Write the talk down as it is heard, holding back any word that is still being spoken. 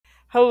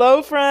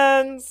Hello,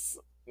 friends.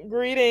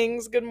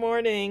 Greetings. Good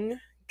morning.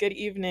 Good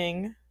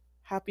evening.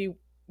 Happy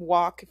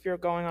walk if you're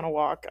going on a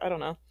walk. I don't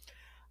know.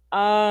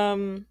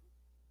 Um,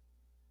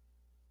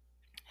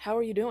 how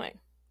are you doing?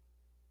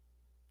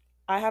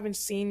 I haven't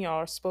seen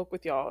y'all or spoke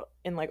with y'all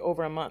in like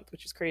over a month,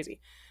 which is crazy.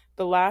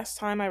 The last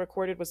time I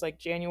recorded was like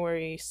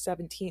January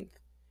 17th,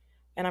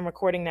 and I'm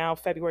recording now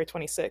February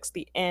 26th,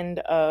 the end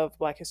of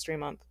Black History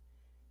Month.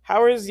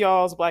 How is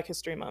y'all's Black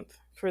History Month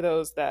for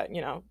those that,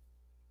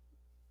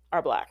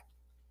 are black?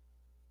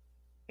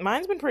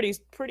 Mine's been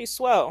pretty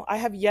swell. I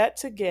have yet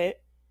to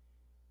get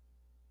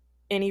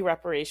any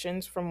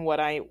reparations from what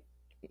I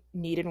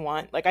need and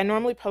want. Like I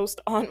normally post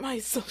on my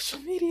social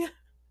media.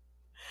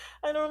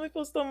 I normally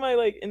post on my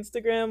like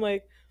Instagram,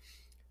 like,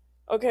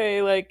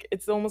 okay, like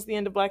it's almost the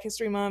end of Black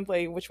History Month.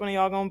 Like, which one of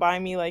y'all gonna buy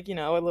me like,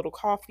 a little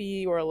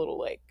coffee or a little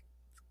like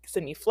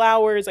send me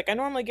flowers? Like I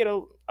normally get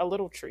a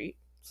little treat.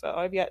 So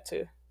I've yet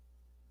to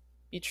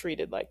be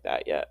treated like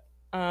that yet.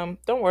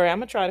 Don't worry, I'm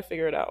gonna try to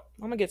figure it out.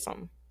 I'm gonna get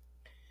something.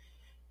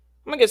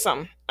 I'm gonna get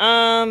something.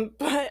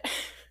 But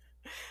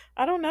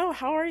I don't know.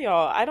 How are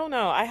y'all? I don't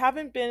know. I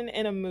haven't been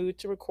in a mood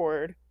to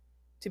record,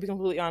 to be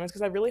completely honest,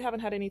 because I really haven't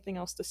had anything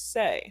else to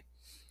say.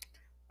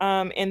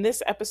 And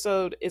this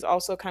episode is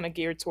also kind of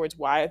geared towards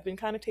why I've been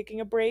kind of taking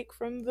a break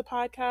from the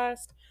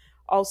podcast.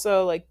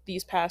 Also, like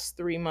these past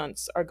 3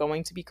 months are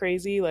going to be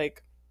crazy.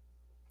 Like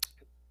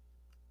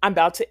I'm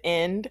about to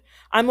end.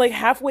 I'm like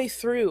halfway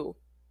through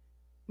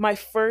my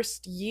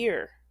first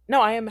year.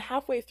 No, I am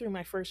halfway through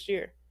my first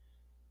year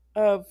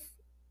of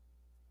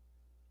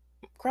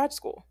grad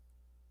school.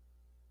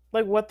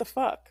 Like what the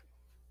fuck?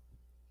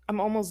 I'm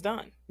almost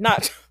done.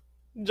 Not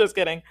just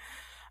kidding.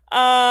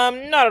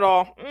 Not at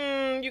all.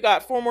 You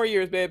got 4 more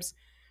years, babes.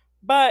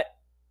 But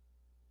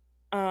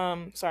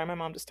sorry, my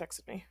mom just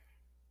texted me.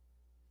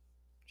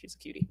 She's a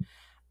cutie.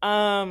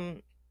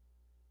 Um,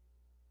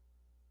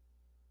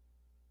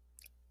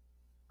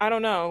 I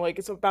don't know. Like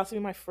it's about to be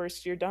my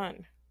first year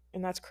done,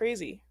 and that's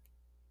crazy.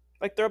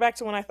 Like throwback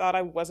to when I thought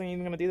I wasn't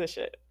even gonna do this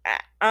shit.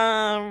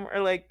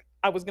 Or like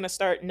I was gonna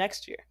start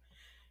next year.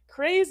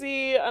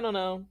 Crazy. I don't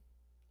know.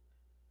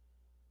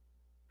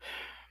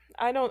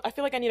 I don't. I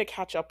feel like I need to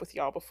catch up with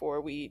y'all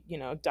before we,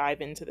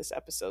 dive into this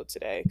episode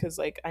today, because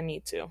like I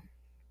need to.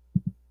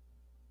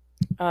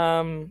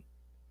 Um,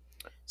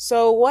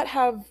 So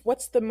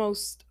what's the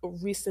most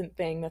recent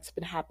thing that's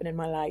been happening in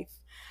my life?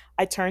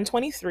 I turned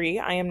 23.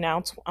 I'm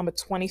a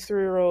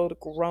 23-year-old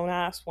grown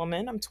ass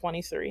woman. I'm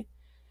 23.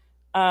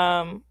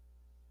 Um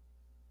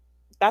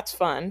that's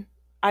fun.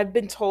 I've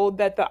been told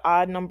that the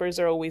odd numbers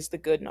are always the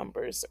good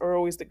numbers or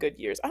always the good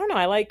years. I don't know.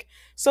 I like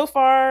so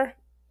far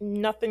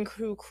nothing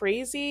too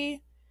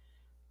crazy.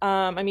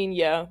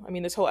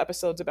 This whole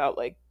episode's about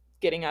like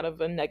getting out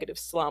of a negative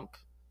slump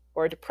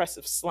or a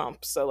depressive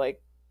slump. So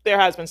like there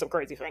has been some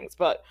crazy things,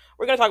 but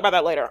we're gonna talk about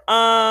that later.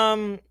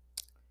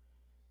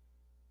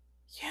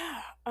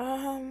 Yeah.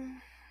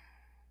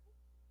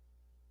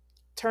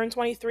 Turned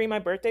 23. My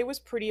birthday was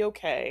pretty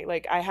okay.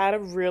 Like I had a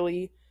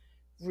really,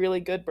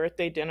 really good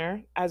birthday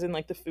dinner, as in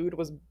like the food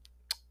was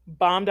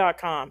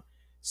bomb.com.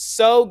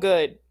 So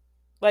good.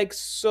 Like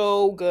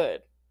so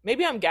good.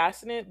 Maybe I'm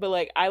gassing it, but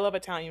like I love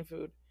Italian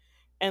food.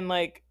 And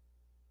like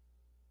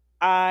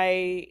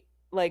I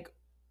like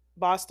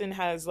Boston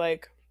has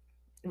like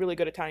really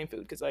good Italian food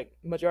because like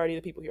majority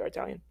of the people here are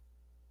Italian.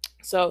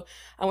 So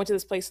I went to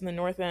this place in the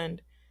North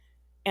End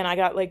and I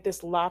got like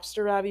this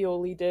lobster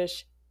ravioli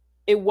dish.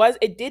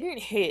 It didn't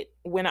hit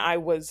when I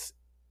was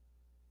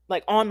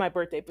like on my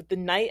birthday, but the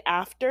day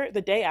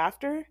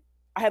after,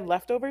 I had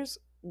leftovers.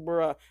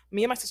 Bruh,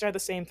 me and my sister had the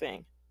same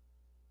thing,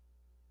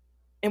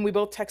 and we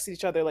both texted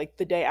each other like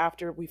the day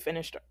after we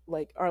finished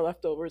like our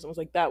leftovers and was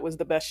like, that was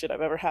the best shit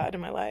I've ever had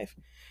in my life.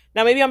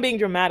 Now maybe I'm being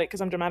dramatic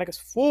because I'm dramatic as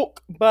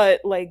fuck,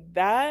 but like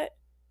that,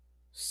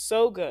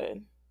 so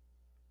good.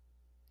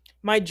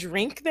 My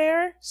drink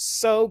there,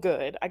 so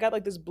good. I got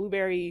like this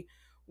blueberry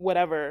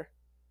whatever,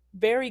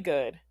 very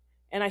good.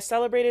 And I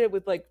celebrated it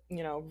with like,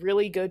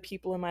 really good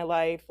people in my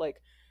life. Like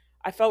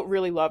I felt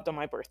really loved on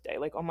my birthday.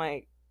 Like on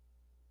my,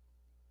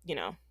 you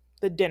know,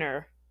 the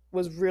dinner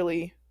was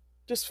really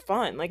just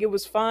fun. Like it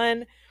was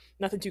fun,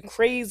 nothing too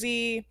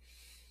crazy.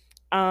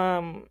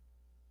 Um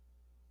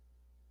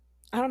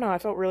I don't know, I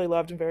felt really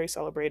loved and very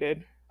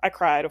celebrated. I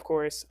cried, of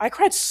course. I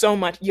cried so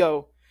much.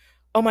 Yo,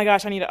 oh my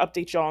gosh, I need to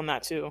update y'all on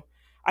that too.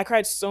 I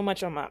cried so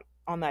much on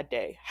that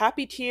day.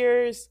 Happy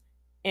tears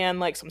and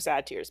like some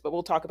sad tears, but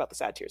we'll talk about the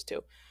sad tears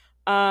too.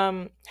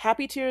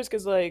 Happy tears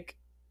cuz like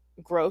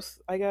growth,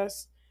 I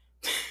guess.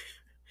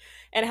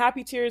 And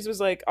happy tears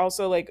was like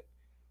also like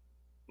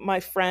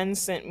my friend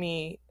sent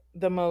me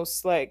the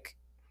most like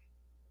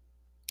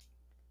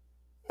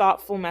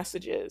thoughtful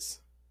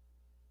messages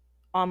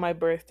on my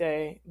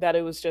birthday that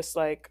it was just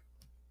like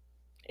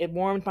it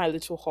warmed my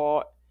little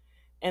heart.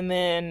 And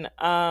then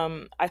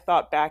I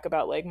thought back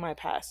about like my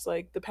past,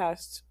 like the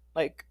past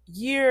like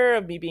year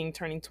of me being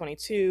turning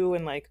 22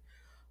 and like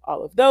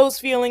all of those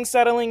feelings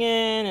settling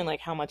in and like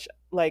how much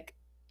like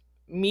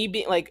me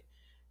being like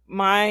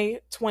my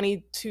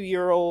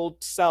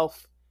 22-year-old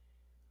self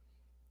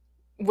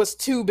was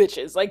two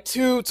bitches, like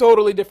two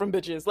totally different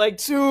bitches, like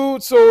two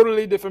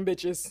totally different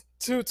bitches,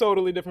 two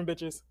totally different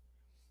bitches.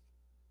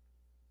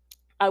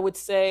 I would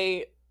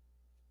say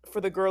for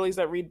the girlies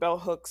that read bell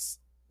hooks,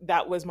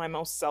 that was my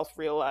most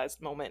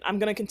self-realized moment. I'm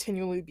gonna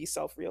continually be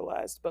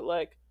self-realized, but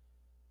like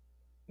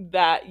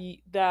that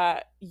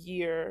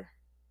year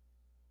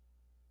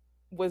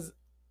was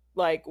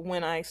like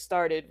when I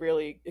started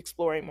really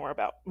exploring more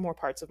about more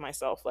parts of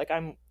myself. Like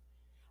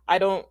I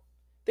don't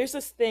there's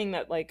this thing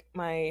that like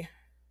my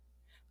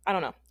I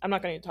don't know. I'm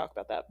not going to talk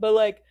about that. But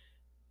like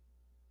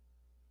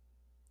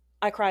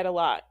I cried a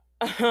lot.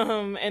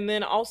 And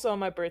then also on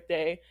my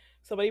birthday,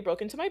 somebody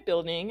broke into my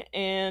building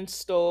and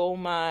stole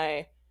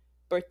my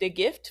birthday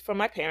gift from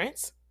my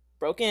parents.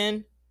 Broke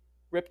in,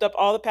 ripped up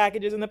all the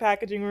packages in the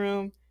packaging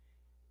room,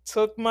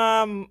 took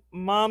my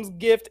mom's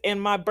gift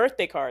and my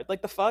birthday card.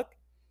 Like the fuck?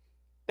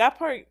 That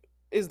part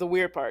is the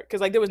weird part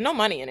because like there was no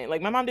money in it.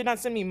 Like my mom did not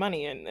send me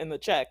money in the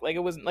check. Like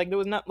it was like there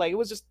was not like it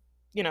was just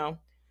you know,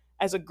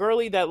 as a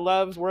girly that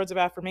loves words of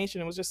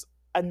affirmation, it was just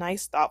a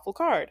nice thoughtful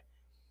card.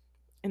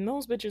 And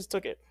those bitches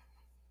took it.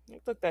 They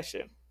took that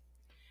shit.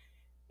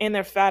 And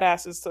their fat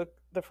asses took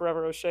the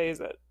Forever Rochers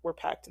that were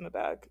packed in the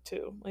bag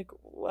too. Like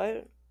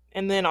what?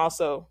 And then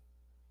also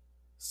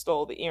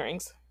stole the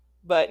earrings.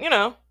 But you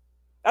know,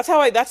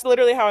 that's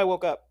literally how I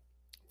woke up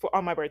for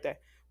on my birthday.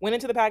 Went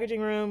into the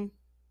packaging room,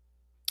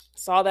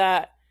 saw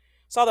that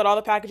saw that all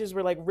the packages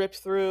were like ripped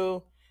through.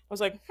 I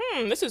was like,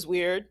 this is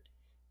weird.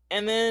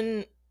 And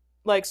then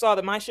like saw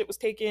that my shit was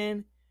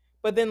taken.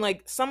 But then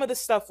like some of the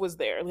stuff was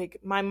there. Like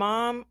my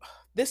mom,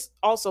 this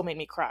also made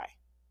me cry.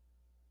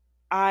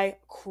 I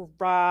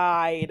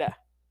cried.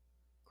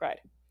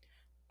 Cried.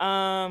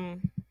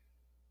 Um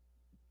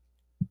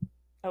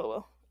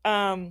LOL.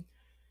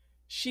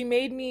 She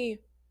made me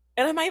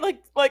and I might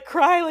like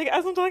cry like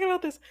as I'm talking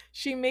about this.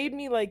 She made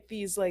me like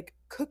these like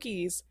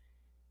cookies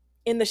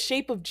in the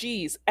shape of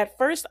G's. At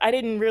first, I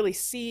didn't really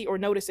see or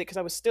notice it because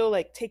I was still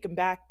like taken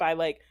back by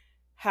like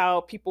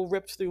how people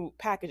ripped through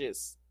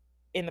packages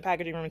in the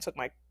packaging room and took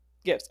my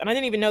gifts. And I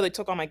didn't even know they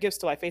took all my gifts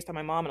till I FaceTime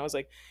my mom and I was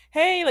like,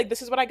 "Hey, like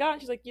this is what I got."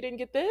 And she's like, "You didn't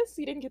get this?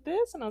 You didn't get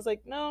this?" And I was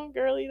like, "No,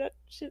 girlie, that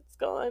shit's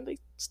gone. They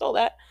stole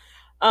that."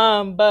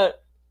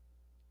 But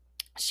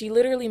she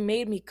literally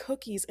made me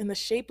cookies in the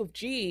shape of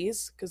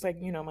G's because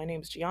like my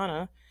name's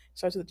Gianna,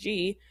 starts with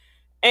G,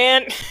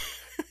 and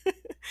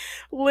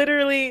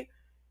literally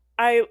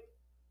I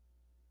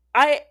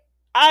I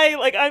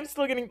I'm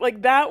still getting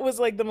like that was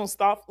like the most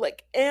thoughtful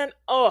like and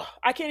oh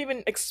I can't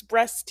even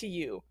express to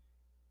you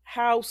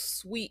how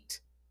sweet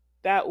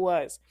that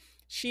was.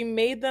 She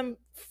made them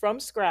from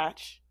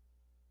scratch,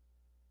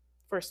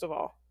 first of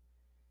all,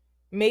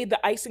 made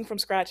the icing from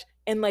scratch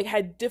and like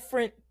had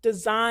different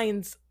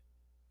designs.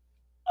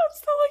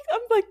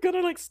 I'm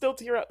gonna like still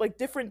tear up like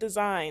different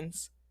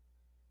designs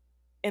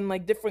and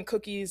like different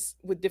cookies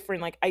with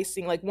different like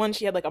icing. Like one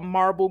she had like a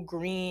marble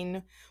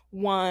green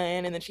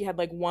one, and then she had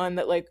like one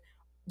that like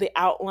the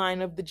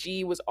outline of the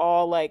G was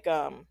all like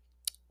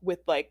with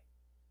like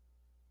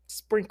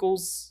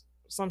sprinkles,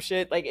 some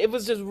shit. Like it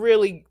was just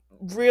really,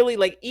 really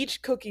like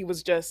each cookie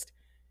was just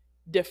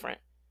different.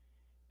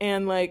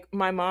 And like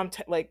my mom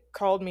like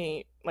called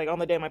me like on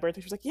the day of my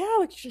birthday. She was like, "Yeah,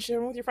 like you should share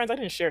them with your friends." I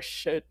didn't share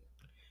shit,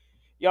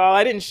 y'all.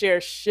 I didn't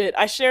share shit.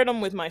 I shared them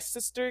with my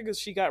sister because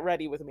she got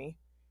ready with me.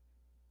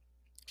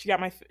 She got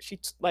my she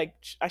like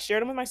I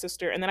shared them with my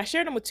sister, and then I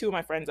shared them with two of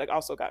my friends. Like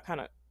also got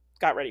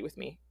ready with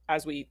me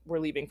as we were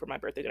leaving for my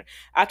birthday dinner.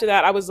 After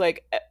that, I was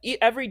like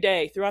every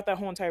day throughout that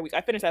whole entire week.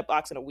 I finished that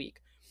box in a week.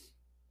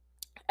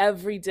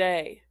 Every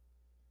day,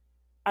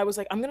 I was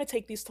like, I'm gonna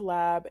take these to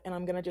lab, and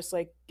I'm gonna just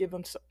like give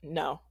them.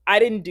 No, I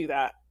didn't do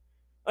that.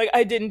 Like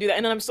I didn't do that,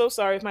 and I'm so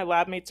sorry if my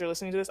lab mates are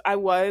listening to this.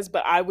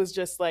 But I was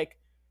just like,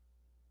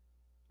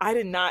 I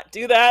did not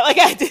do that. Like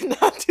I did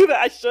not do that.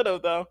 I should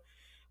have though.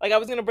 Like I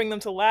was gonna bring them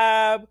to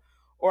lab,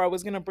 or I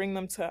was gonna bring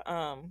them to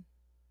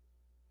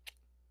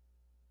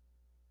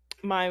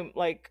my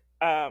like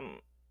I'm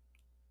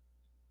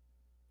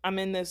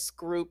in this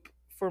group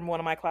from one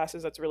of my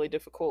classes that's really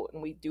difficult,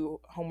 and we do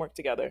homework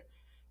together.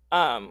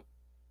 Um,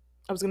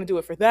 I was gonna do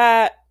it for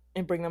that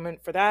and bring them in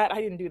for that.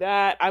 I didn't do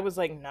that. I was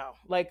like, no,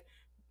 like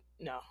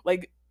no,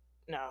 like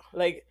no,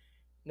 like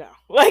no,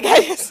 like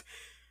I just.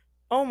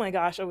 Oh my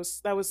gosh,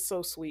 that was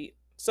so sweet.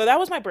 So that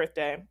was my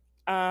birthday.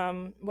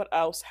 What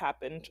else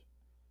happened?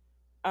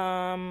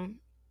 Um,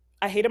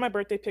 I hated my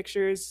birthday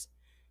pictures,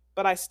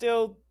 but I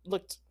still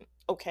looked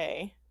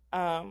okay.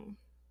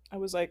 I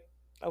was like,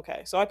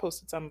 okay. So I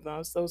posted some of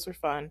those. Those were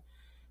fun.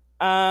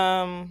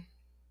 Um,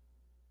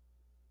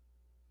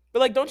 but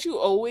like, don't you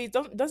always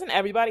don't doesn't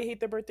everybody hate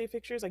their birthday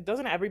pictures? Like,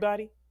 doesn't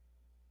everybody?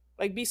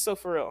 Like, be so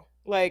for real.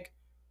 Like,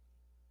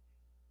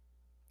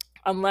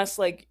 unless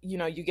like you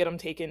get them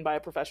taken by a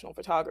professional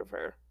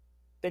photographer,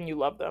 then you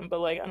love them.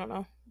 But like, I don't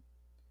know.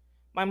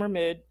 Mine were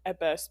mid at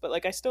best, but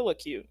like, I still look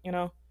cute.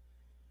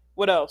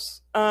 What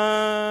else?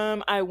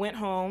 I went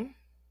home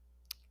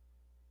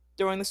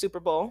during the Super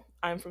Bowl.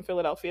 I'm from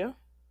Philadelphia,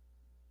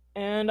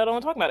 and I don't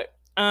want to talk about it.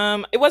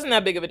 It wasn't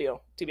that big of a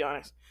deal, to be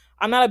honest.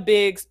 I'm not a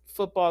big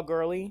football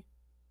girly.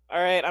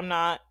 All right, I'm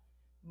not,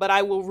 but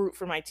I will root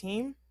for my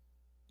team,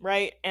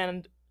 right?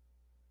 And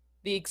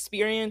the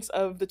experience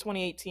of the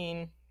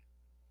 2018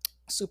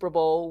 Super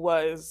Bowl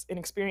was an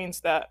experience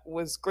that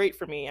was great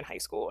for me in high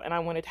school, and I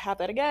wanted to have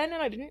that again,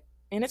 and I didn't,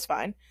 and it's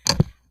fine.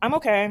 I'm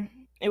okay.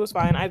 It was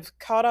fine. I've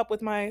caught up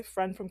with my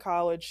friend from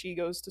college. She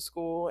goes to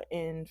school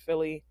in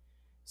Philly,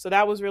 so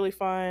that was really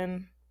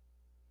fun.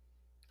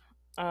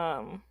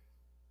 Um,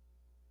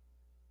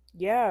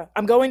 yeah,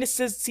 I'm going to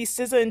see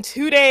SZA in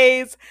 2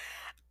 days.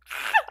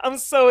 I'm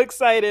so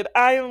excited.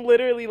 I am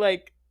literally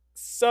like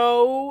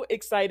so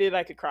excited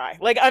I could cry.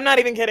 Like I'm not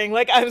even kidding.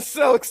 Like I'm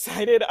so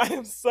excited.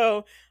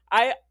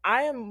 I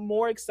am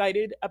more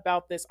excited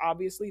about this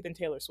obviously than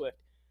Taylor Swift.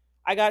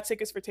 I got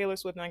tickets for Taylor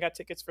Swift and I got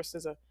tickets for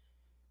SZA.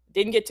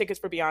 Didn't get tickets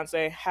for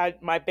Beyonce.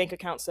 Had my bank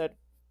account said,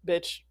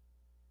 "Bitch,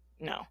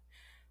 no."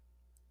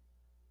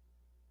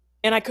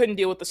 And I couldn't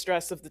deal with the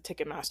stress of the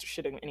Ticketmaster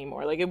shit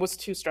anymore. Like it was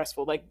too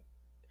stressful. Like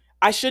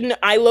I shouldn't.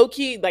 I low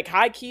key, like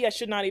high key, I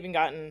should not even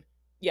gotten.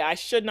 Yeah, I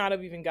should not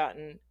have even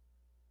gotten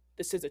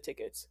the SZA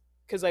tickets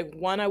because like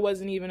one, I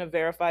wasn't even a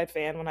verified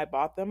fan when I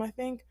bought them. I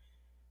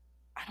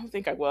don't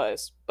think I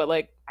was, but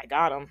like I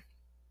got them.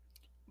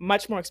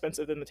 Much more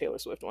expensive than the Taylor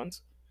Swift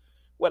ones.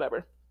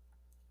 Whatever.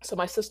 So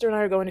my sister and I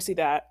are going to see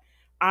that.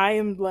 I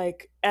am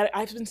like,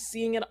 I've been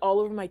seeing it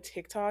all over my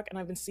TikTok, and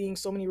I've been seeing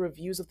so many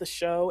reviews of the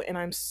show, and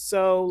I'm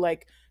so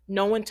like,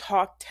 no one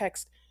talk,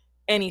 text,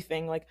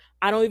 anything. Like,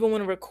 I don't even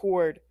want to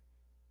record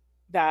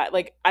that.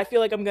 Like, I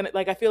feel like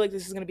I feel like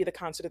this is gonna be the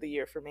concert of the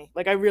year for me.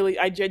 Like,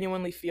 I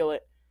genuinely feel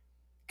it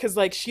because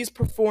like she's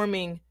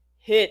performing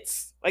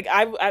hits. Like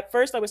I at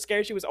first I was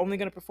scared she was only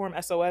going to perform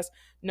SOS.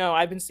 No,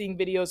 I've been seeing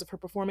videos of her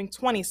performing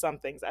 20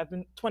 somethings. I've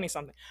been 20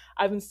 something.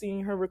 I've been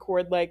seeing her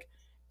record like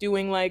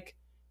doing like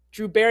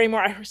Drew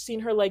Barrymore. I've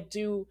seen her like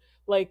do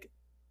like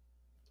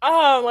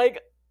like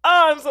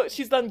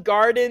she's done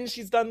Garden.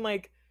 She's done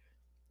like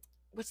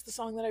what's the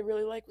song that I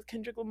really like with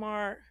Kendrick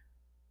Lamar?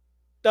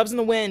 Doves in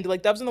the Wind.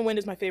 Like Doves in the Wind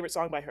is my favorite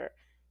song by her.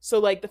 So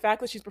like the fact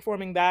that she's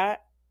performing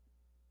that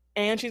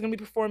and she's gonna be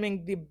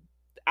performing the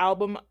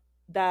album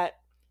that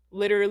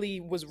literally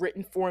was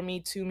written for me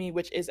to me,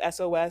 which is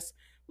SOS.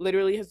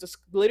 Literally has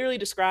literally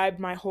described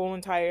my whole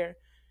entire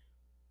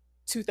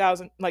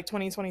 2000 like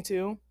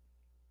 2022.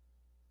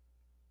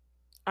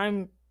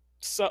 I'm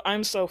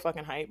I'm so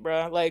fucking hyped,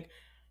 bro. Like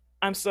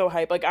I'm so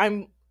hyped. Like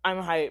I'm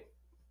hyped.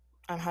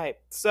 I'm hyped.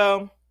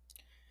 So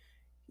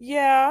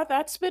yeah,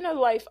 that's been a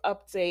life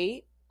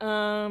update.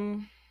 I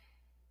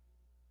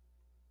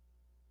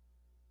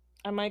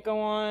might go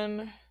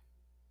on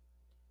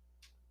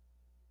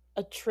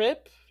a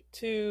trip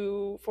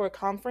to for a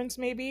conference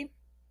maybe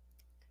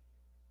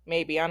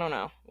I don't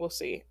know, we'll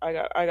see. I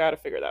got to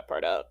figure that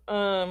part out.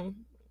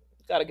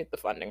 Got to get the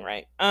funding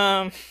right.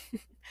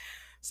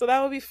 So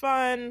that would be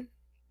fun.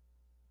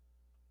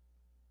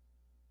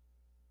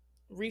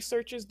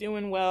 Research is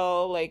doing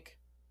well. Like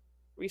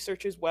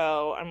research is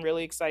well. I'm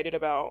really excited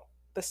about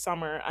the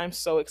summer. I'm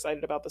so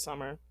excited about the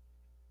summer,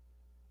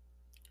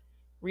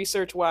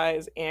 research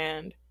wise,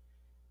 and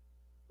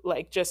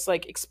like just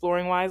like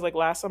exploring wise. Like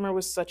last summer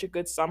was such a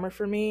good summer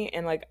for me,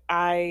 and like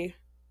I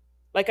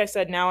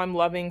said, now I'm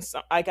loving.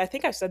 Like I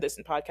think I've said this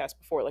in podcasts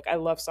before. Like I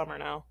love summer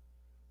now.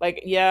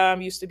 Like yeah,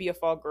 I'm used to be a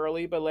fall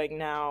girly, but like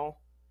now,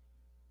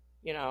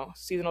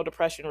 seasonal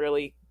depression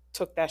really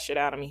took that shit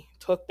out of me.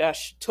 Took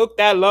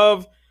that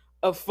love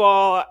of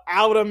fall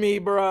out of me,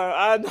 bruh.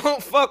 I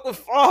don't fuck with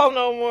fall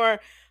no more.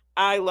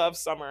 I love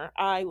summer.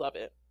 I love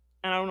it.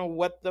 And I don't know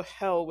what the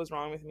hell was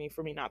wrong with me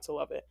for me not to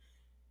love it.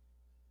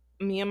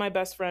 Me and my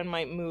best friend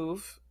might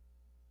move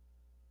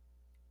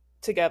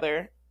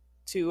together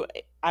to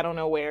I don't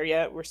know where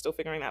yet. We're still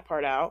figuring that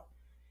part out.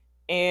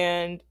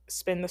 And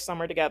spend the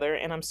summer together.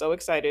 And I'm so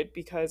excited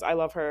because I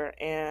love her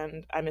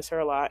and I miss her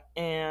a lot.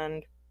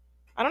 And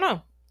I don't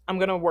know. I'm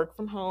gonna work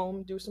from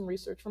home, do some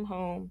research from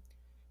home.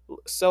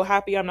 So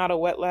happy I'm not a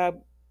wet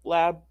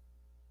lab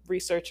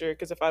researcher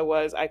because if I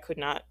was, I could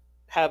not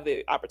have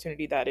the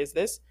opportunity that is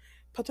this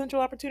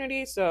potential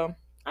opportunity. So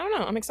I don't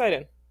know. I'm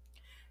excited.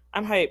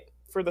 I'm hyped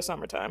for the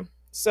summertime.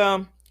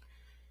 So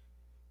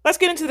let's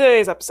get into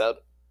today's episode.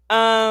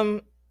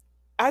 Um,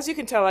 as you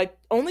can tell, I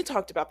only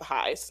talked about the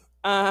highs.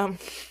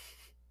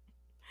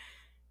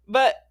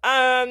 But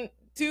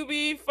to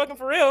be fucking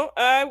for real,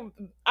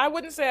 I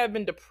wouldn't say I've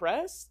been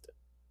depressed,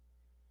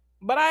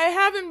 but I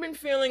haven't been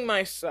feeling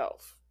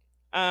myself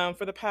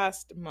for the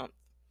past month.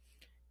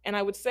 And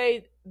I would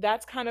say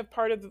that's kind of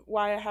part of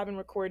why I haven't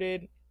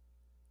recorded.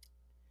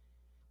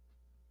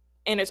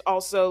 And it's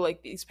also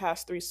like this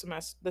past 3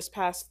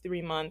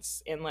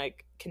 months, and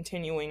like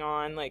continuing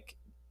on, like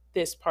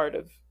this part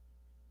of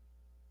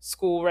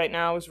school right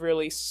now is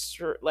really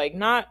like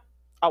not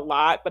a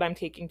lot, but I'm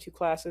taking 2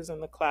 classes,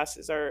 and the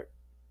classes are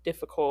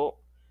difficult,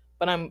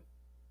 but I'm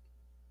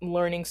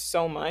learning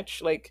so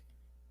much. Like,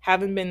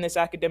 haven't been this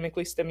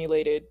academically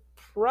stimulated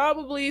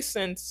probably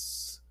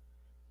since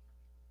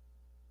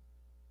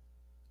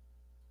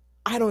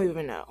I don't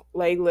even know.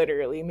 Like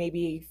literally,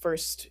 maybe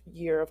first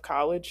year of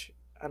college.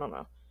 I don't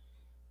know.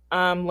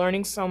 I'm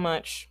learning so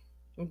much,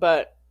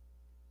 but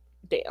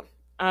damn.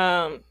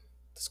 The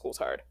school's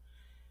hard.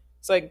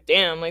 It's like,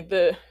 damn, like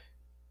the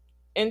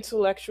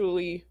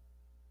intellectually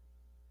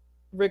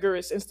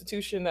rigorous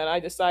institution that I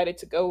decided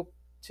to go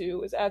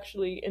to is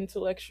actually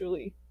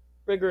intellectually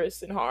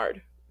rigorous and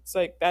hard. It's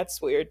like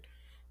that's weird.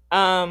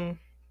 Um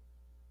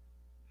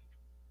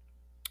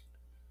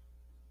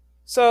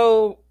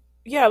so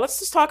yeah,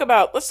 let's talk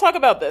about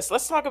this.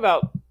 Let's talk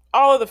about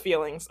all of the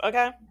feelings,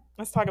 okay?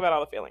 Let's talk about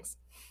all the feelings.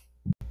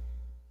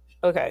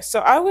 Okay, so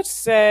I would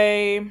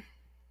say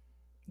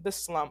the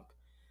slump.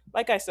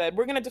 Like I said,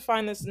 we're gonna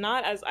define this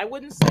not as I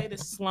wouldn't say the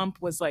slump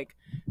was like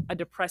a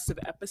depressive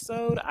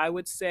episode. I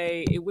would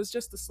say it was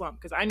just the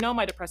slump because I know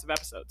my depressive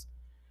episodes.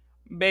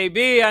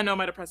 Baby, I know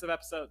my depressive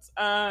episodes.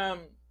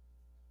 Don't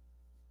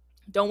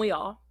we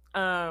all?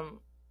 And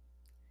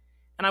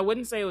I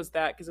wouldn't say it was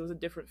that because it was a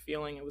different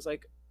feeling. It was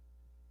like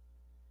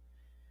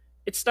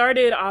it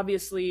started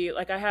obviously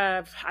like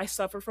I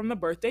suffer from the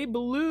birthday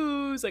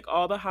blues, like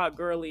all the hot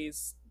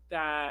girlies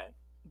that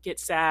get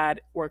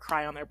sad or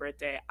cry on their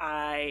birthday.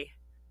 I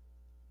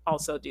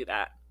also do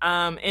that.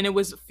 And it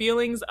was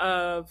feelings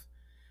of,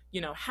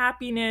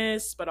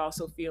 happiness, but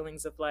also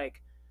feelings of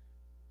like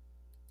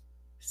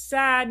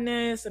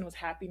sadness, and was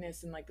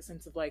happiness in like the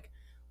sense of like,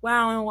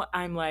 wow,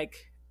 I'm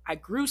like, I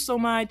grew so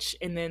much.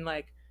 And then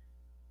like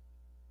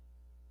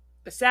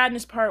the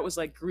sadness part was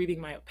like grieving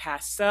my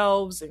past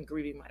selves and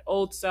grieving my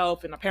old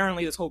self. And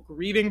apparently this whole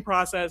grieving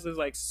process is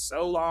like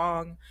so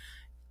long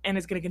and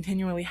it's going to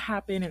continually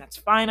happen. And that's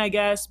fine, I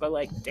guess. But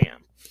like,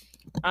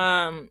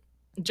 damn.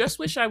 Just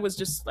wish I was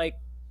just like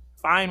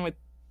fine with,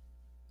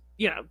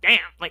 damn,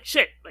 like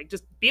shit, like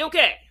just be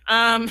okay.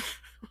 I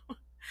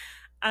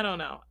don't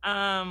know.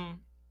 I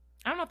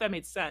don't know if that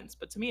made sense,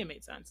 but to me it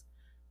made sense.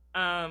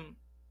 Um,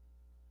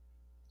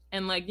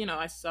 and like,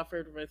 I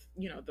suffered with,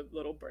 the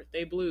little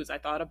birthday blues. I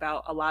thought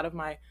about a lot of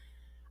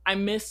I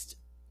missed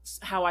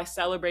how I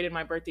celebrated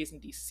my birthdays in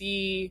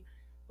DC.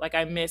 Like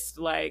I missed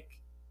like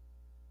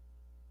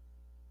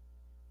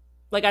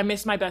I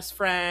missed my best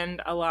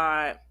friend a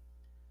lot.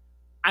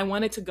 I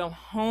wanted to go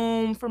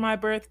home for my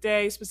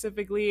birthday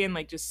specifically and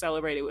like just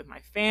celebrate it with my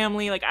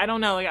family. Like I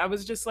don't know, like I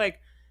was just like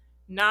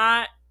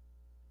not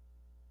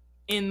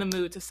in the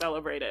mood to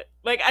celebrate it.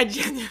 Like I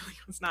genuinely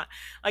was not.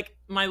 Like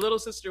my little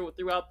sister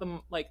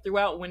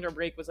throughout winter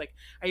break was like,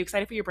 "Are you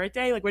excited for your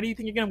birthday? Like what do you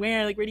think you're going to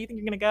wear? Like where do you think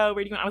you're going to go?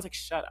 Where do you going?" I was like,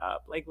 "Shut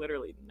up." Like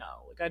literally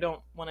no. Like I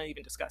don't want to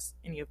even discuss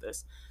any of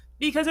this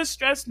because it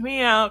stressed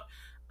me out.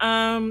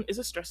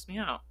 It stressed me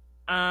out.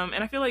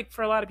 And I feel like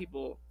for a lot of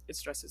people it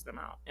stresses them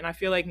out. And I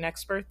feel like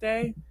next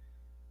birthday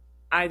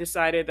I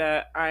decided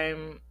that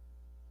I'm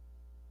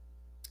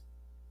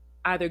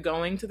either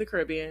going to the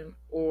Caribbean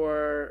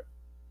or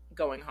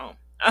going home.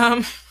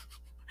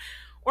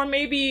 Or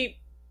maybe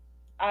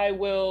I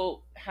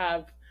will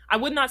have. I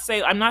would not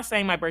say. I'm not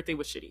saying my birthday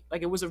was shitty.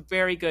 Like it was a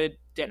very good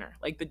dinner.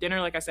 Like the dinner,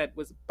 like I said,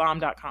 was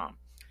bomb.com.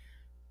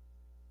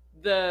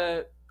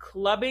 The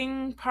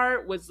clubbing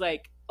part was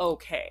like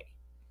okay,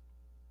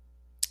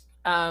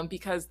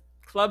 because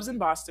clubs in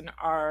Boston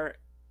are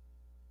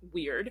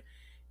weird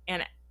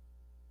and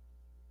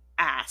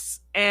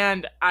ass,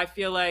 and I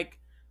feel like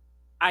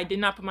I did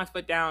not put my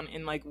foot down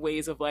in like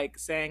ways of like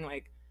saying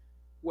like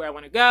where I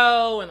want to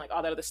go and like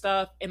all that other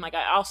stuff. And like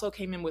I also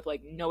came in with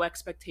like no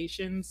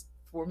expectations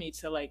for me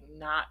to like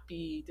not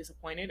be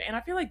disappointed. And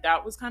I feel like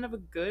that was kind of a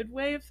good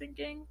way of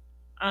thinking.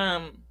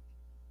 Um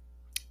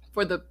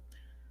for the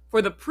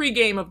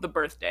pregame of the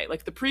birthday.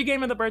 Like the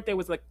pregame of the birthday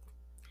was like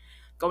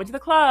going to the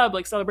club,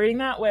 like celebrating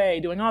that way,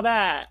 doing all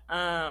that.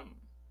 All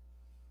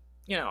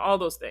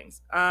those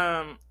things.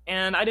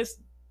 And I just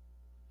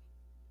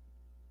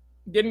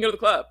didn't go to the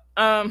club.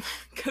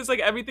 Because like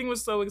everything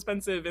was so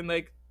expensive and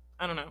like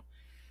I don't know.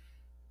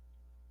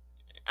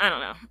 I don't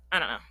know. I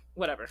don't know.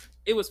 Whatever.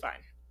 It was fine.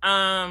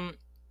 Um,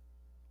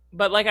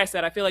 but like I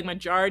said, I feel like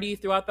majority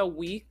throughout the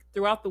week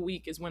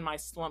is when my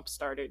slump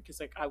started because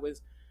like I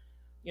was,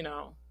 you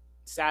know,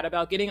 sad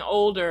about getting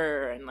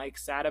older and like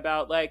sad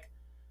about like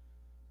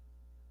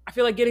I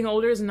feel like getting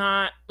older is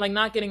not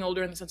getting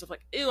older in the sense of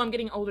like ew I'm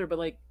getting older, but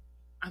like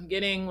I'm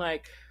getting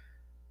like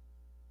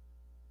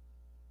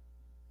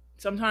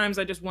sometimes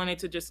I just wanted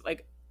to just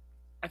like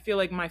I feel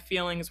like my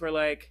feelings were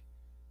like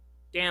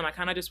damn I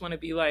kind of just want to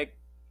be like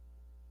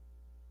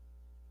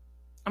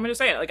I'm gonna just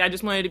say it like I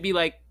just wanted to be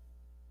like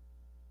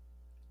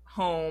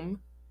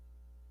home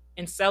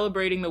and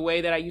celebrating the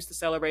way that I used to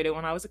celebrate it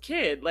when I was a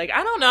kid. Like,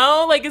 I don't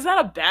know. Like, is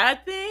that a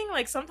bad thing?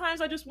 Like,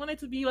 sometimes I just wanted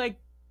to be like,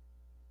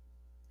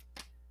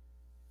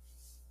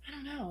 I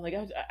don't know. Like,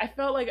 I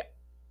felt like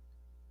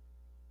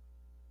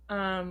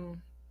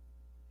um,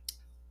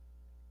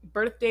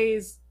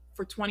 birthdays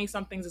for 20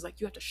 somethings is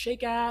like, you have to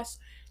shake ass,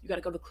 you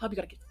gotta go to the club, you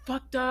gotta get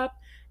fucked up.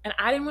 And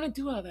I didn't want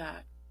to do all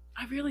that.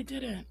 I really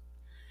didn't.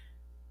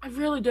 I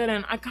really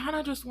didn't. I kind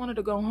of just wanted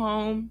to go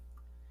home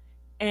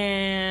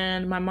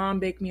and my mom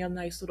baked me a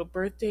nice little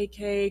birthday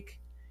cake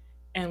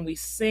and we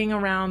sing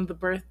around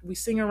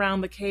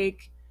the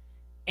cake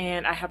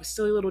and I have a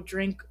silly little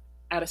drink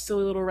at a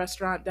silly little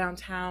restaurant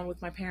downtown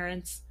with my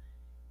parents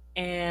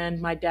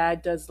and my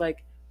dad does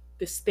like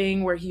this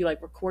thing where he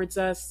like records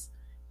us,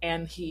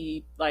 and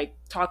he like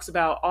talks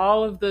about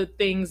all of the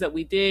things that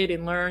we did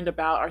and learned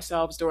about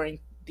ourselves during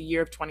the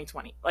year of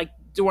 2020, like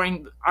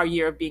during our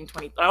year of being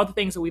 20, all the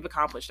things that we've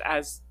accomplished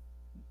as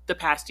the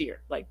past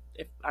year. Like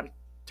if I'm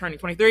turning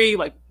 23,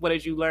 like what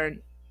did you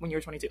learn when you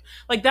were 22?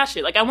 Like that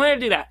shit. Like I wanted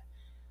to do that,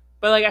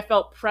 but like I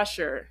felt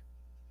pressure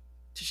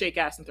to shake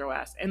ass and throw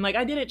ass, and like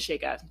I didn't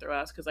shake ass and throw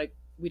ass because like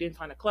we didn't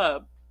find a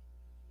club.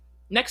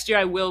 Next year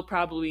I will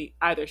probably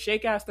either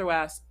shake ass, throw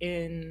ass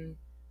in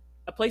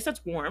a place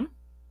that's warm,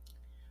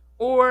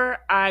 or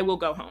I will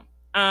go home.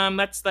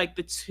 That's like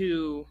the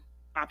two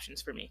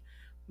options for me.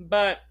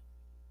 But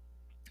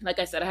like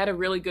I said, I had a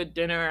really good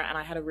dinner and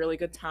I had a really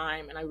good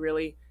time, and I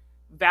really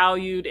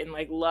valued and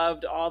like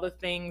loved all the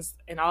things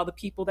and all the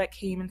people that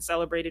came and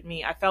celebrated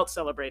me. I felt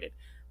celebrated.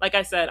 Like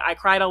I said, I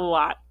cried a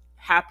lot,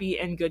 happy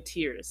and good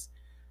tears.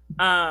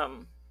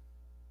 Um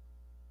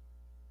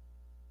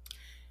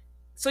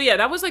so yeah,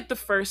 that was like the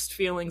first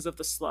feelings of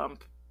the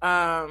slump.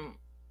 And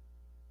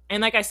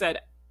like I said,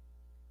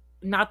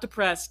 not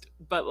depressed,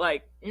 but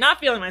like not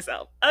feeling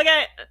myself.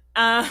 Okay.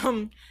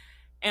 Um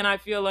and I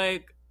feel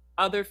like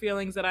other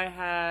feelings that I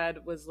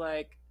had was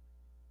like,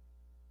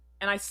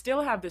 and I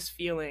still have this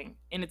feeling,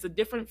 and it's a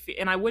different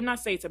and I would not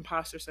say it's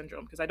imposter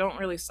syndrome because I don't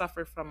really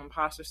suffer from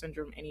imposter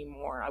syndrome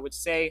anymore. I would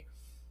say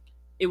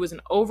it was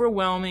an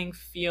overwhelming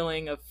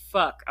feeling of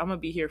fuck, I'm gonna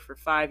be here for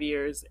 5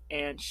 years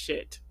and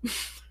shit.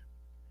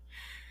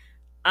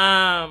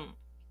 um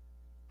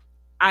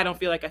I don't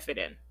feel like I fit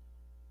in,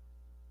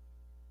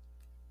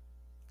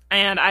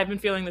 and I've been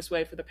feeling this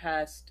way for the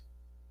past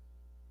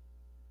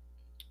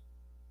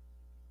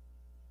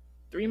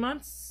 3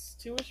 months,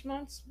 2ish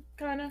months,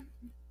 kind of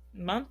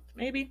month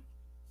maybe.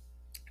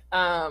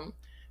 um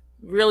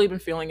Really been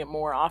feeling it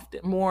more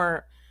often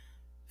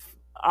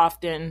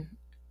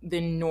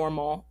than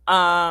normal.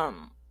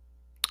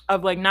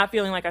 Of like not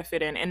feeling like I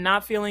fit in, and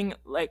not feeling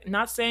like,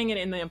 not saying it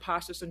in the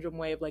imposter syndrome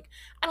way of like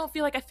I don't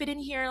feel like I fit in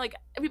here, like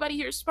everybody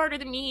here is smarter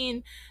than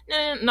me,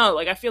 and no,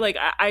 like I feel like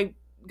I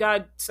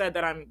God said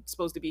that I'm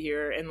supposed to be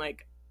here, and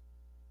like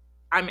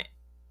I'm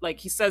like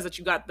he says that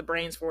you got the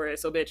brains for it,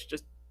 so bitch,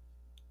 just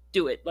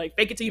do it. Like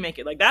fake it till you make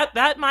it. Like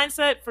that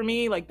mindset for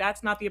me, like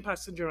that's not the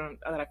imposter syndrome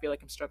that I feel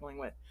like I'm struggling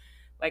with.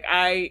 Like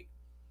I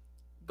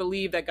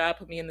believe that God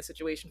put me in the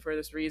situation for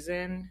this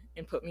reason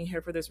and put me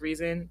here for this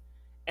reason.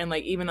 And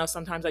like even though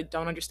sometimes I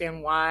don't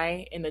understand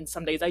why, and then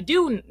some days I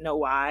do know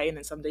why, and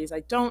then some days I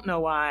don't know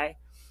why,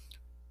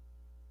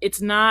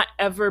 it's not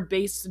ever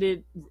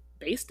basted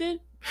is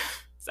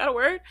that a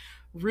word?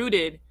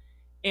 Rooted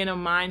in a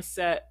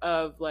mindset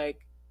of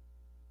like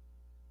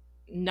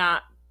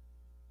not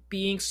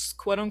being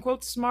quote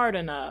unquote smart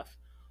enough,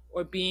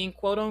 or being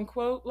quote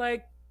unquote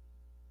like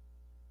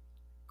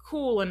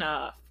cool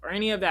enough, or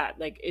any of that.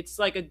 Like it's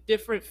like a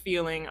different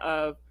feeling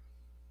of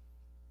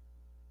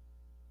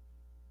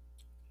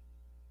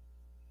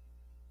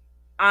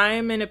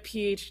I'm in a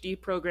PhD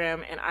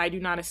program and I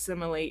do not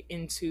assimilate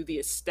into the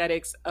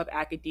aesthetics of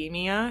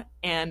academia,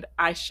 and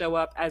I show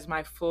up as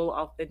my full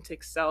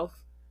authentic self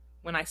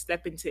when I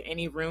step into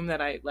any room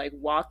that I like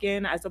walk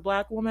in as a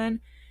black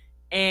woman.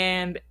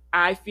 And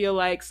I feel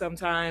like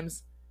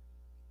sometimes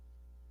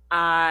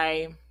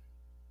I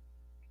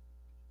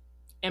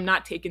am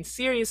not taken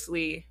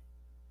seriously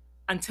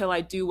until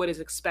I do what is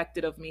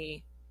expected of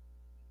me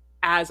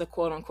as a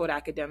quote unquote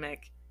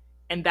academic,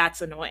 and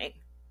that's annoying.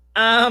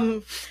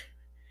 Um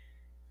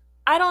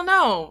I don't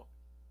know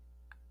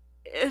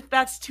if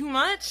that's too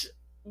much,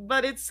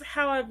 but it's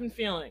how I've been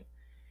feeling.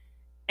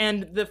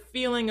 And the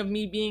feeling of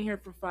me being here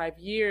for 5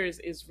 years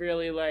is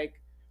really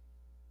like,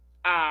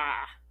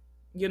 ah,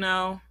 you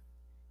know?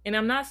 And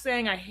I'm not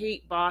saying I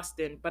hate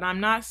Boston, but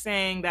I'm not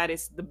saying that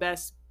it's the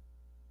best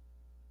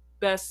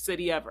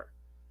city ever.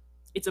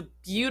 It's a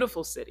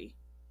beautiful city.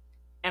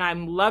 And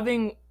I'm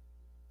loving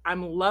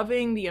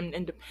the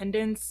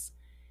independence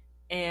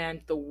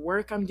and the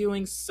work I'm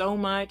doing so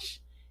much,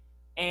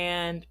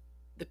 and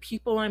the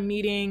people I'm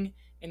meeting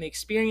and the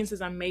experiences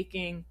I'm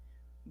making.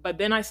 But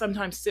then I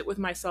sometimes sit with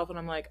myself and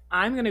I'm like,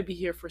 I'm going to be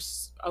here for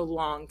a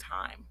long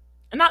time.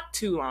 And not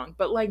too long,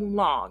 but like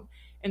long.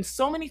 And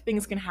so many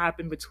things can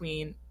happen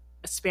between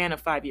a span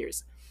of 5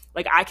 years.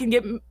 Like I can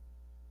get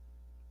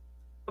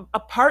a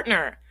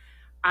partner.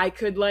 I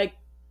could like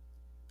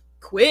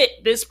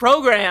quit this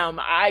program.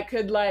 I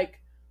could like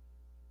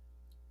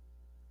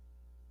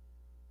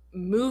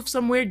move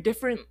somewhere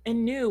different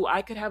and new.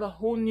 I could have a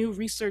whole new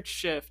research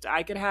shift.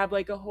 I could have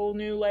like a whole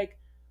new like,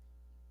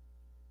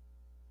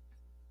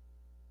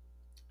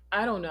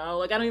 I don't know.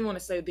 Like I don't even want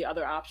to say the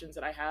other options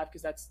that I have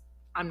because that's,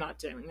 I'm not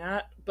doing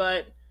that.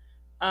 But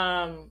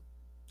um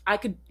I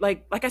could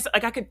like I said,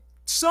 like I could,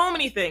 so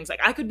many things. Like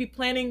I could be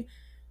planning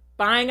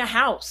buying a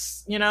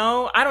house, you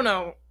know? I don't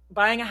know,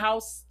 buying a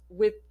house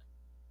with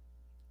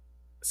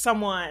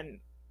someone,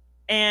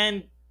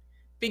 and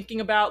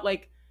thinking about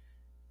like,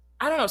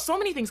 I don't know, so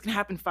many things can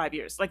happen in 5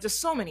 years. Like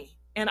just so many.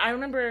 And I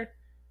remember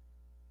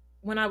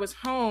when I was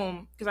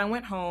home, because I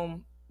went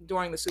home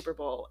during the Super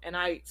Bowl. And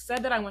I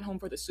said that I went home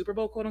for the Super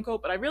Bowl, quote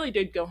unquote, but I really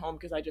did go home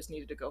because I just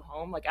needed to go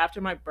home. Like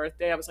after my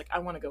birthday, I was like, I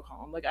want to go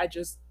home. Like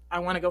I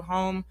want to go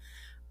home.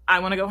 I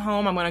want to go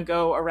home. I want to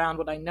go around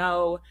what I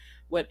know,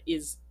 what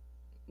is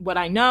what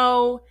I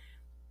know,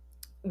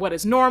 what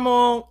is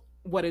normal,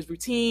 what is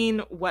routine,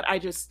 what I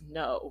just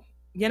know,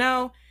 you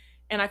know?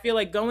 And I feel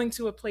like going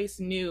to a place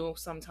new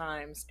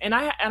sometimes. And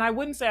I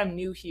wouldn't say I'm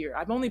new here.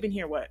 I've only been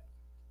here what?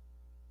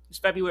 It's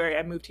February.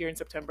 I moved here in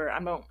September. I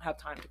don't have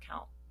time to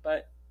count,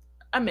 but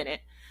a minute.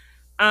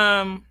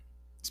 Um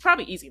it's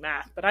probably easy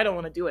math, but I don't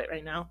want to do it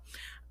right now.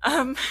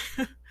 Um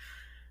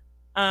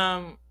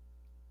um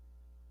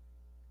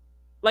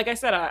like I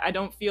said, I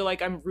don't feel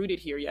like I'm rooted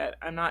here yet.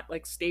 I'm not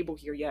like stable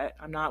here yet.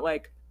 I'm not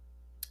like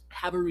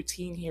have a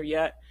routine here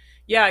yet.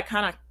 Yeah, I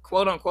kind of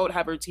quote unquote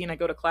have a routine. I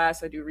go to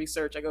class, I do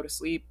research, I go to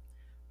sleep,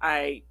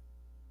 I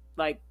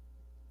like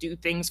do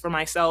things for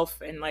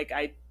myself, and like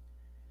I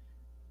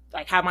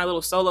like have my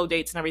little solo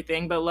dates and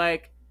everything. But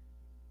like,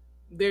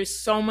 there's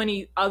so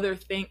many other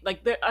things.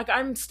 Like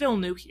I'm still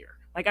new here.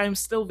 Like I'm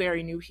still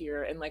very new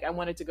here, and like I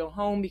wanted to go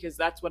home because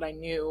that's what I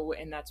knew,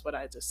 and that's what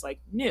I just like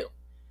knew.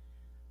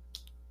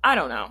 I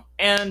don't know,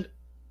 and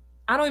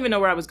I don't even know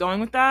where I was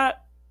going with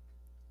that,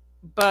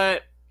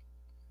 but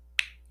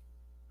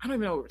I don't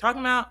even know what we're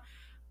talking about.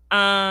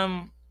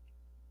 Um,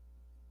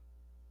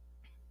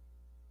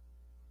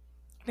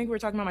 I think we were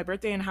talking about my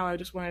birthday and how I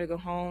just wanted to go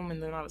home,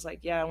 and then I was like,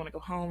 yeah, I want to go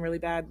home really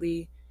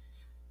badly.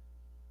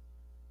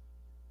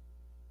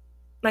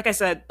 Like I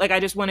said, like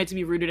I just wanted to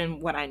be rooted in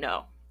what I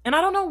know. And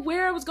I don't know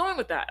where I was going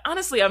with that.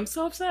 Honestly, I'm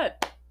so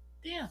upset.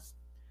 Damn.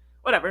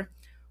 Whatever.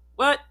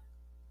 What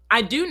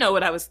I do know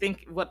what I was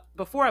thinking what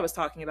before I was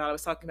talking about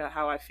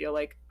how I feel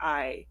like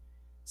I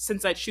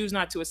since I choose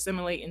not to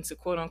assimilate into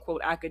quote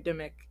unquote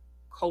academic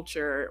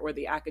culture or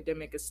the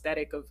academic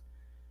aesthetic of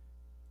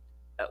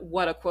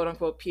what a quote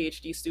unquote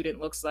PhD student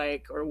looks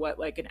like or what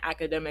like an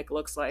academic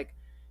looks like.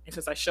 And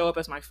since I show up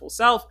as my full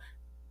self,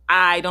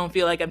 I don't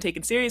feel like I'm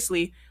taken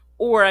seriously,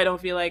 or I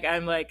don't feel like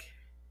I'm like,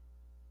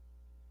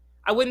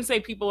 I wouldn't say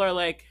people are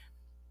like,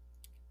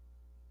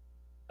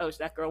 oh,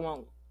 that girl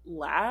won't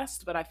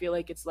last, but I feel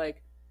like it's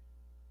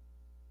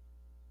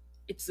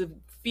a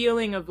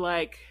feeling of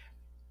like,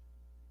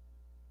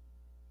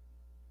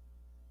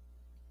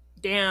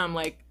 damn,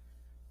 like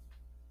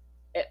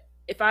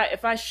if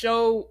I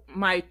show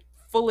my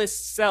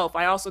fullest self,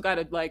 I also got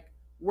to like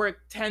work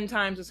 10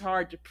 times as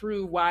hard to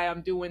prove why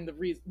I'm doing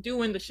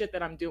doing the shit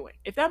that I'm doing.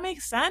 If that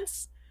makes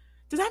sense?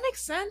 Does that make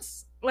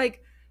sense?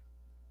 Like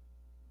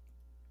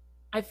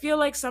I feel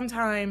like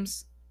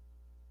sometimes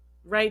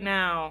right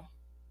now,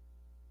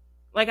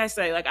 like I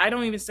say, like I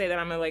don't even say that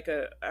I'm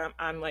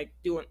like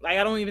doing like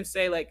I don't even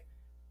say like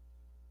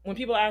when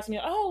people ask me,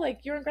 oh, like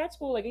you're in grad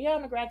school, like yeah,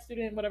 I'm a grad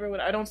student, whatever. What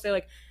I don't say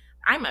like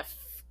I'm a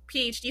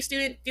PhD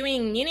student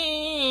doing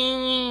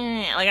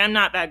like I'm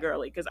not that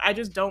girly because I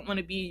just don't want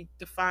to be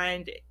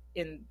defined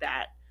in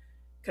that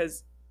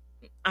because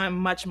I'm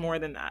much more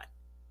than that,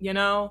 you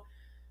know.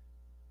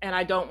 And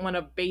I don't want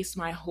to base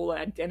my whole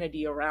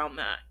identity around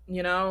that,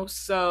 you know.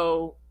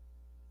 So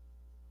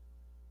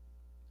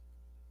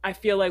I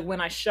feel like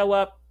when I show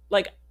up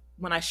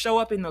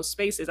in those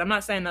spaces, I'm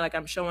not saying that like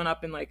I'm showing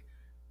up in like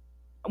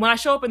when I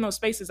show up in those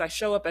spaces, I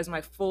show up as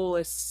my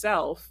fullest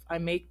self. I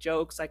make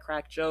jokes, I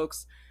crack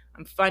jokes.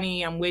 I'm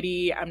funny, I'm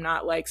witty, I'm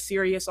not like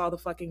serious all the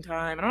fucking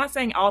time. And I'm not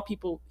saying all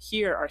people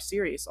here are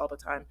serious all the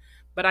time,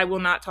 but I will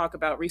not talk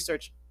about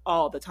research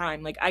all the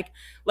time. Like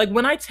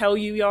when I tell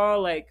you y'all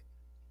like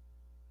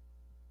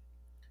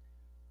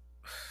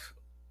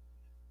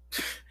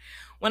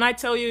when I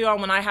tell you y'all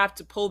when I have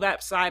to pull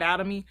that side out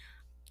of me,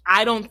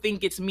 I don't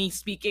think it's me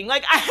speaking.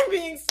 Like I'm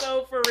being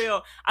so for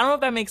real. I don't know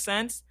if that makes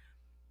sense,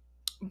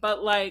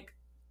 but like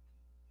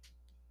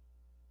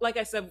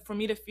I said, for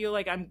me to feel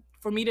like I'm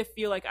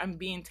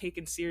being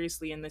taken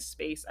seriously in this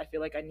space, I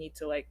feel like I need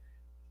to like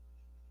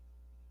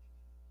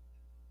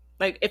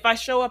if I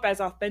show up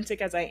as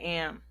authentic as I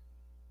am,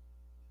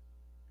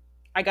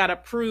 I gotta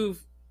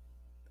prove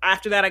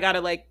after that I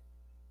gotta like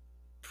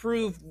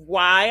prove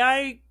why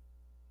I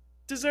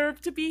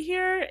deserve to be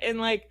here. And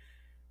like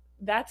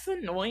that's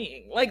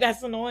annoying. Like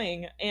that's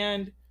annoying.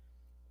 And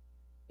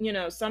you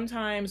know,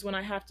 sometimes when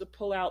I have to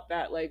pull out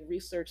that like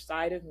research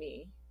side of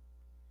me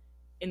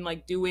in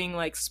like doing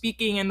like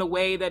speaking in the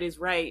way that is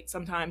right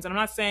sometimes, and I'm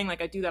not saying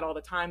like I do that all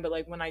the time, but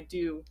like when I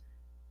do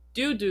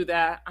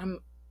that,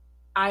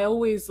 I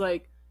always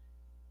like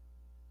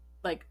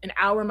an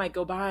hour might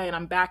go by and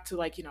I'm back to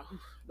like, you know,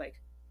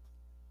 like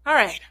all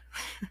right.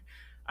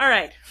 All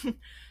right.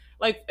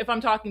 Like if I'm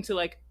talking to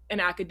like an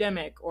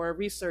academic or a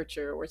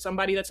researcher or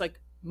somebody that's like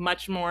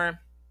much more,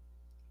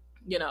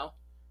 you know,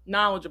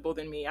 knowledgeable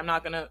than me, I'm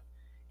not gonna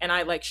and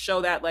I like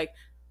show that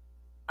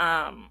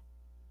um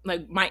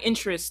like my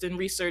interest in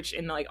research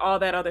and like all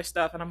that other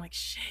stuff, and I'm like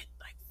shit,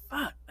 like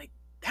fuck, like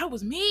that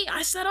was me,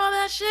 I said all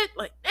that shit,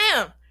 like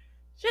damn,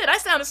 shit, I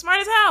sounded smart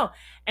as hell.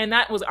 And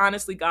that was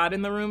honestly God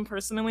in the room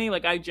personally.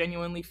 Like I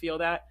genuinely feel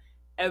that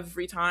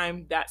every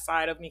time that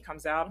side of me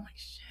comes out, I'm like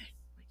shit,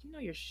 like you know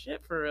your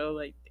shit for real,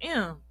 like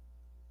damn.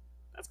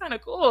 that's kind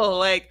of cool.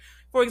 Like,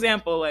 for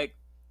example, like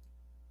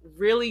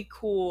really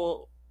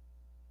cool,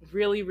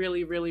 really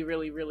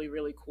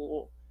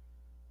cool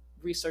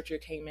researcher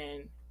came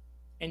in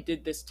and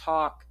did this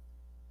talk,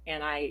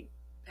 and I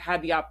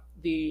had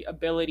the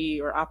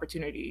ability or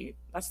opportunity,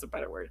 that's the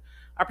better word,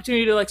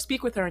 opportunity to like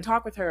speak with her and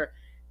talk with her.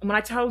 And when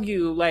I tell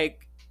you,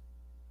 like,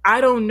 I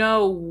don't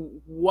know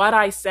what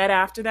I said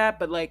after that,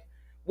 but like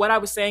what I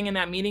was saying in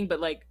that meeting, but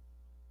like,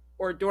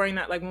 or during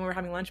that, like when we were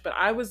having lunch, but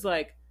I was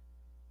like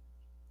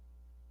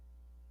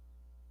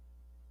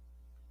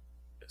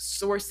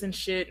source and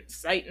shit,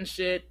 site and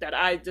shit that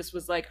I just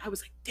was like, I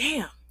was like,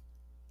 damn,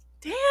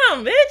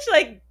 bitch,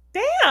 like,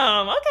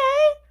 damn,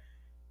 okay.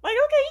 Like,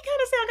 okay, you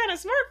kind of sound kind of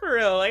smart for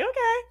real. Like,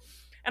 okay.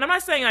 And I'm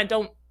not saying I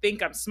don't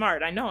think I'm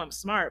smart. I know I'm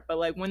smart, but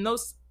like when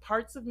those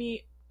parts of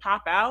me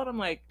pop out, I'm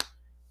like,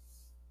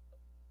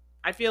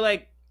 I feel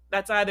like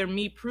that's either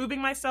me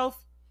proving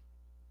myself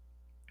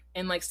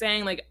and like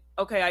saying like,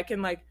 okay, I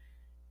can like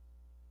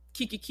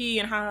kiki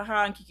and ha ha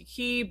ha and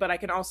kiki, but I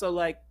can also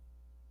like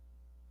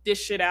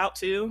dish shit out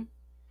too.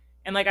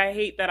 And like I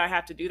hate that I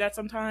have to do that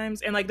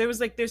sometimes. And like there's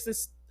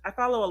this, I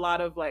follow a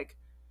lot of like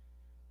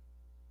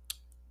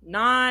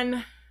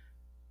non,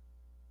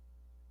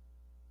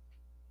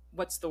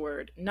 what's the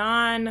word?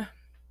 Non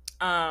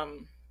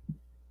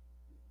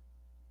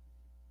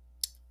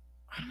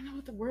I don't know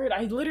what the word.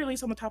 I literally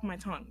it's on the top of my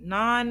tongue.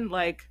 Non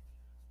like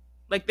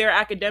they're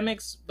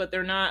academics, but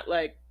they're not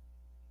like,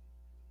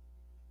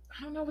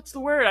 I don't know what's the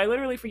word. I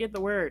literally forget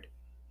the word.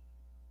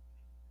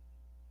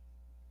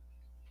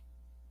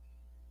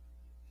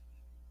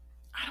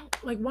 I don't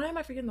like, why am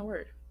I forgetting the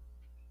word?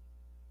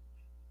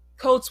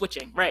 Code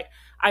switching, right?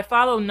 I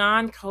follow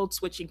non-code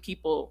switching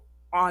people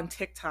on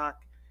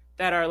TikTok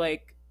that are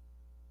like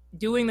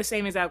doing the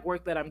same exact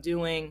work that I'm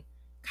doing,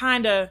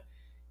 kinda,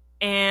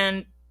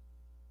 and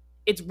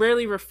it's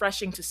really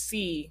refreshing to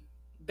see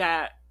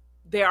that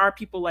there are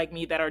people like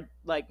me that are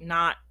like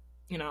not,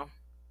 you know,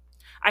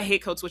 I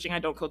hate code switching. I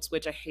don't code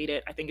switch. I hate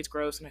it. I think it's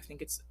gross, and I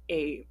think it's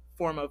a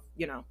form of,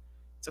 you know,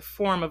 it's a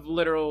form of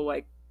literal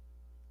like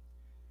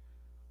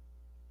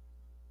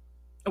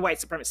white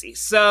supremacy.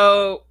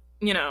 So,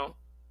 you know,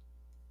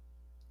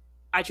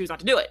 I choose not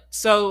to do it.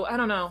 So I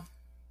don't know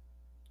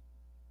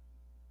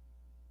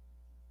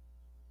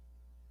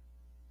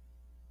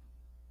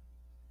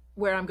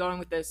where I'm going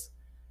with this,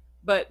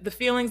 but the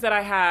feelings that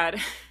I had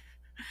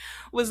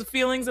was the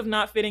feelings of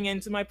not fitting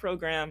into my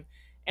program,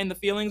 and the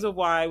feelings of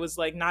why was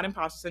like not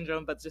imposter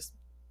syndrome, but just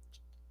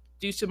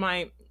due to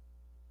my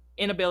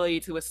inability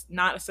to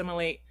not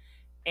assimilate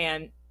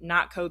and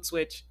not code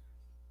switch.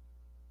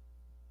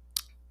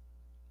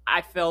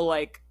 I feel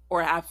like,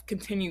 or I've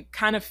continued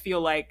kind of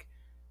feel like,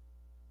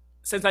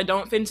 since I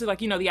don't fit into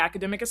like, you know, the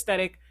academic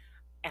aesthetic,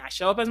 and I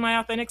show up as my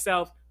authentic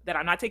self, that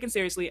I'm not taken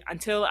seriously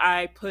until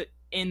I put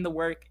in the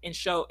work and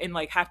show and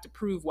like have to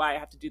prove why I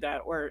have to do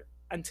that, or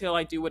until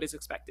I do what is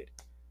expected.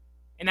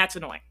 And that's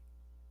annoying.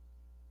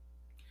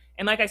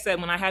 And like I said,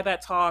 when I had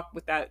that talk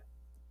with that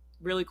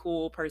really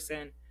cool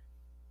person,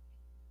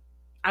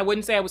 I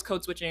wouldn't say I was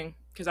code switching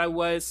because I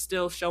was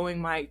still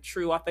showing my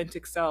true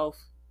authentic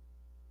self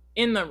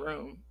in the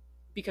room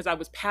because I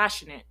was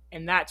passionate,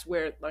 and that's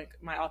where like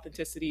my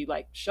authenticity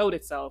like showed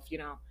itself, you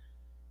know.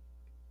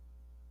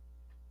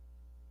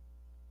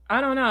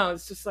 I don't know,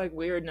 it's just like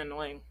weird and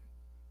annoying.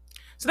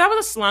 So that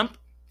was a slump,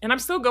 and I'm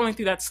still going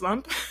through that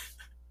slump.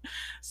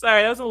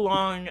 Sorry, that was a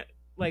long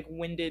like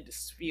winded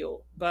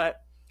spiel,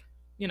 but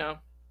you know,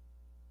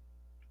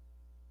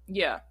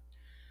 yeah.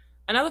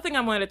 Another thing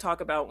I wanted to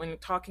talk about when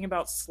talking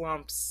about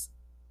slumps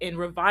and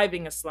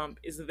reviving a slump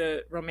is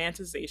the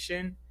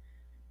romanticization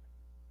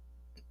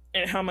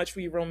and how much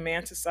we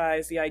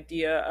romanticize the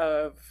idea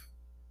of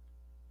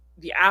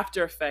the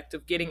after effect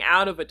of getting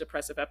out of a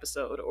depressive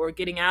episode or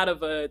getting out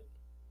of a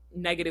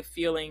negative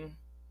feeling,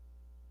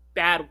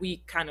 bad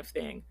week kind of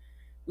thing.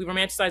 We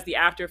romanticize the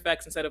after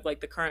effects instead of like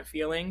the current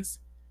feelings.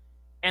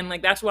 And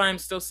like that's why I'm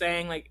still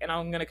saying like, and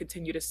I'm gonna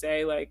continue to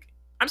say like,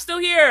 I'm still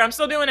here, I'm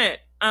still doing it.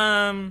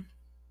 I'm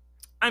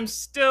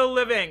still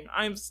living.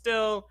 I'm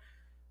still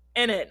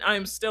in it.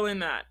 I'm still in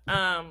that.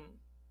 And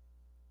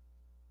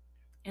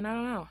I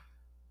don't know.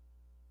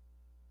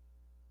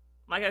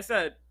 Like I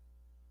said,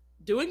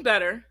 doing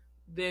better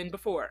than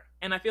before.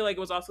 And I feel like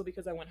it was also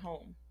because I went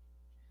home.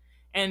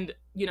 And,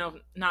 you know,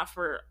 not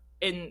for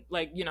in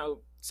like, you know,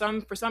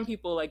 some for some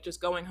people like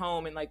just going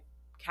home and like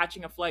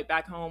catching a flight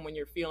back home when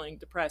you're feeling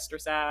depressed or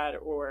sad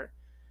or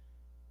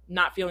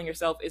not feeling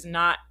yourself is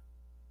not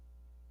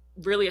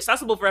really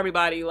accessible for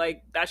everybody.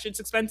 Like that shit's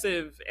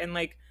expensive, and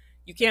like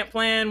you can't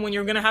plan when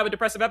you're gonna have a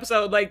depressive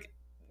episode. Like,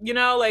 you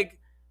know, like,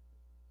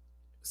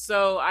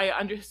 so I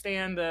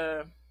understand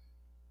the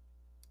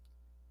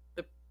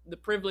the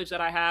privilege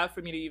that I have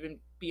for me to even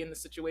be in the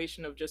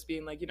situation of just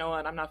being like, you know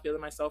what, I'm not feeling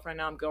myself right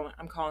now.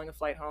 I'm calling a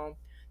flight home.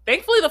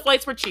 Thankfully the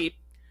flights were cheap,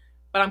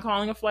 but I'm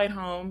calling a flight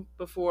home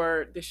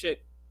before this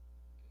shit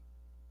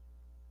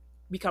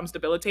becomes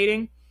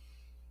debilitating.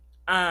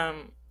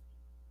 Um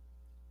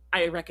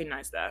I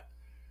recognize that.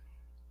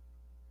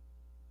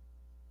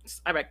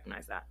 I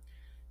recognize that.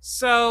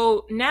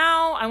 So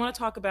now I want to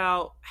talk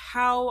about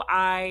how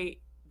I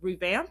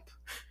revamp,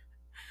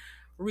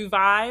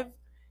 revive,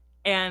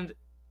 and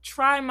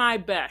try my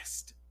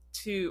best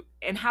to,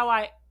 and how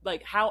I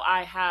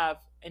have,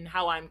 and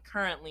how I'm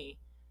currently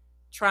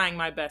trying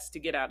my best to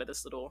get out of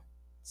this little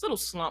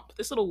slump,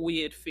 this little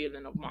weird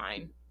feeling of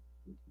mine.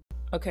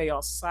 Okay,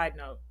 y'all, side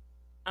note.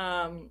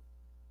 Um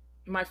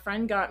my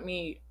friend got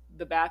me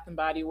the Bath and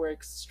Body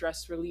Works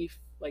stress relief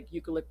like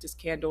eucalyptus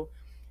candle,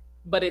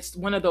 but it's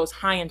one of those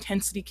high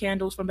intensity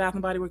candles from Bath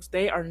and Body Works.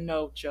 They are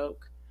no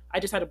joke. I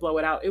just had to blow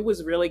it out. It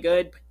was really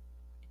good.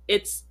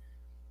 It's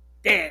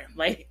damn,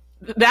 like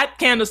that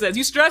candle says,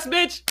 "You stressed,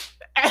 bitch."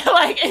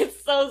 Like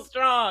it's so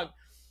strong.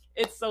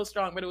 It's so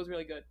strong, but it was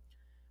really good.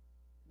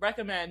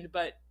 Recommend,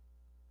 but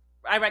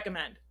I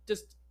recommend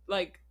just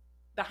like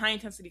the high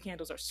intensity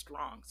candles are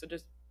strong, so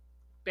just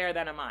bear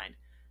that in mind.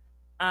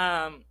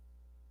 Um,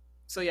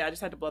 so yeah, I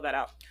just had to blow that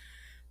out.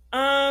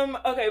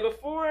 Okay,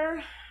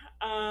 before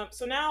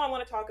so now I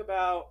want to talk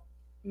about,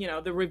 the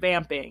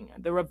revamping,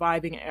 the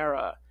reviving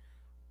era,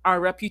 our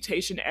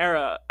reputation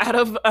era out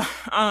of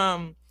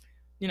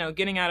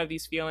getting out of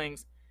these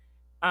feelings.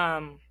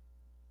 Um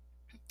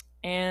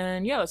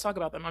and yeah, let's talk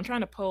about them. I'm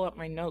trying to pull up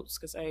my notes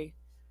because I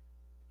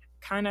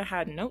kind of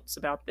had notes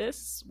about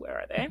this. Where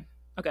are they?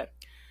 Okay.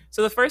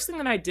 So the first thing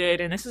that I did,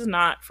 and this is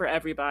not for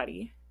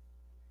everybody,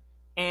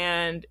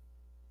 and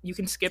you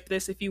can skip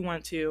this if you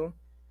want to.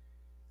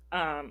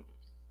 Um,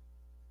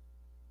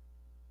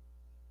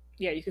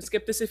 yeah, you can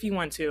skip this if you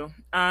want to.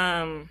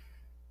 But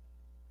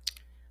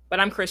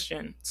I'm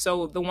Christian.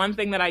 So the one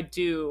thing that I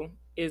do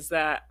is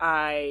that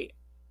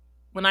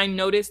when I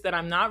notice that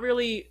I'm not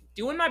really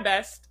doing my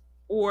best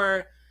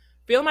or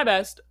feeling my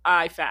best,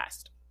 I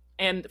fast.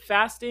 And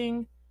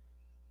fasting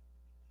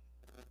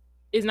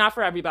is not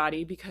for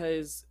everybody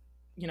because,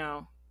 you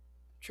know,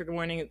 trigger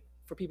warning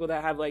for people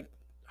that have like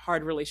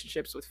hard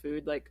relationships with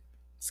food, like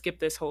skip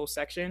this whole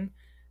section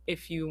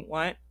if you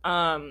want.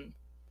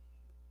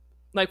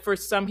 Like for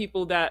some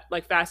people that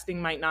like fasting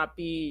might not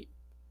be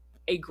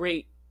a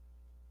great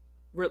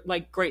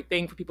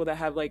thing for people that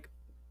have like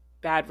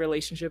bad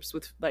relationships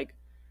with like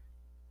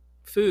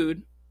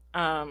food,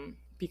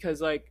 because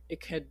like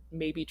it could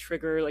maybe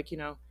trigger like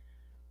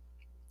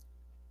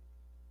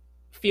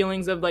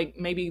feelings of like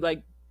maybe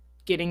like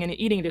getting an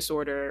eating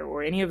disorder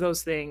or any of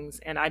those things,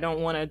 and I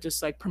don't want to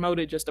just like promote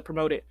it just to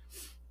promote it.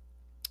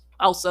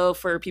 Also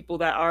for people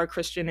that are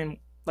Christian and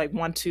like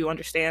want to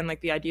understand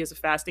like the ideas of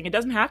fasting, it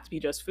doesn't have to be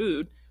just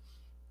food.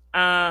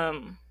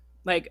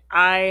 Like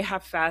I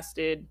have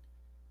fasted,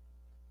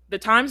 the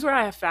times where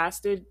I have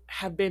fasted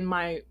have been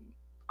my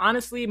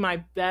honestly my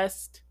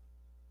best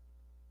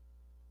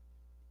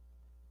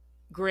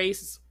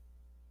grace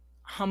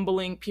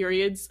humbling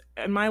periods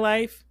in my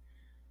life.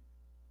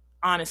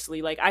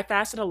 Honestly, like I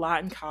fasted a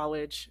lot in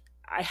college.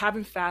 I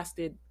haven't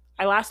fasted.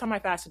 I last time I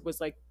fasted was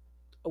like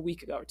a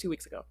week ago or 2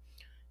 weeks ago,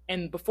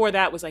 and before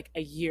that was like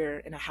a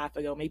year and a half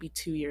ago, maybe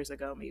 2 years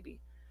ago,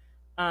 maybe.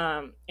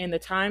 And the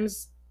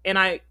times, and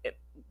I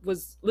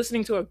was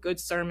listening to a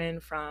good sermon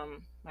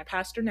from my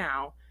pastor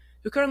now,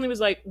 who currently was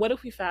like, "What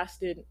if we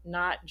fasted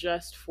not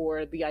just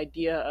for the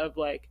idea of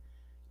like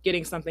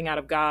getting something out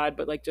of God,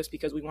 but like just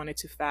because we wanted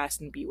to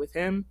fast and be with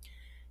Him?"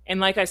 And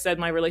like I said,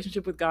 my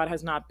relationship with God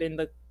has not been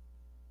the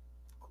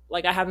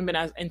like I haven't been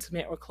as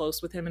intimate or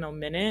close with Him in a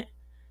minute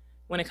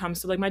when it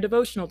comes to like my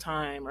devotional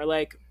time or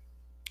like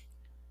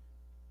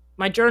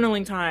my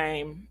journaling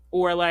time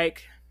or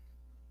like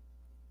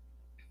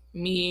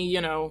me,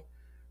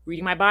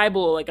 reading my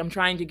Bible. Like I'm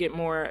trying to get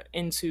more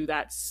into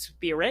that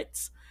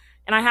spirit,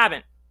 and I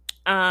haven't.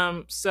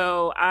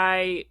 So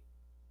I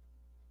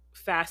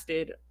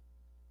fasted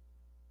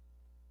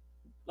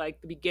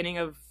like the beginning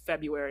of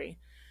February.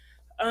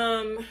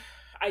 Um,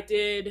 I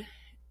did,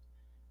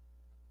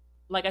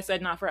 like I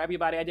said, not for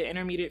everybody. I did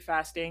intermediate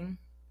fasting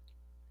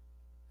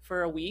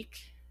for a week,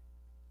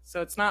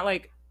 so it's not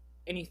like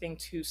anything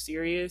too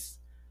serious.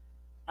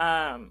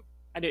 I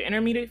did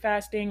intermediate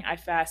fasting. I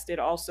fasted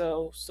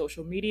also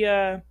social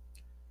media.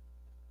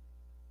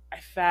 I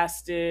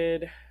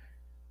fasted.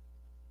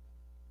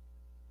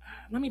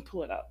 Let me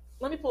pull it up.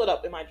 Let me pull it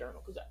up in my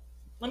journal because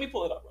let me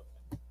pull it up.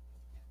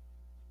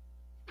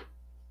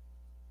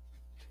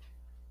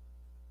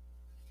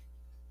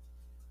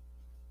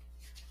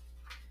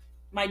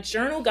 My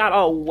journal got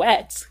all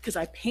wet because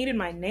I painted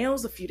my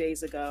nails a few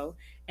days ago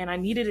and I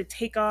needed to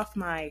take off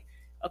my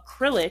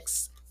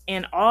acrylics,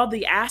 and all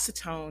the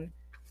acetone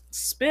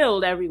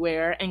spilled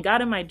everywhere and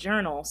got in my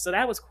journal. So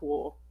that was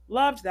cool.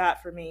 Loved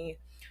that for me.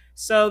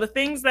 So the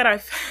things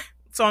that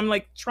so I'm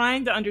like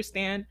trying to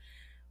understand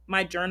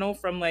my journal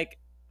from like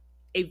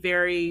a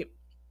very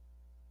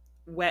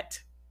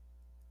wet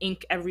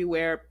ink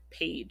everywhere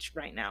page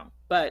right now,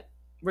 but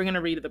we're going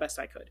to read it the best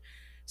I could.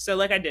 So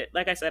like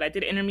I said, I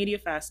did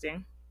intermediate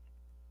fasting.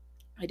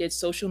 I did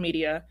social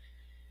media.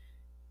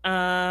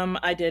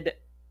 I did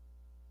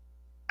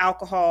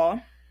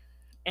alcohol,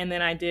 and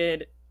then I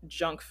did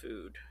junk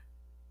food.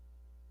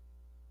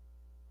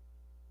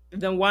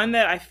 The one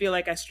that I feel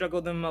like I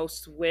struggled the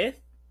most with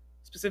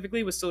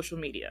specifically was social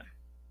media.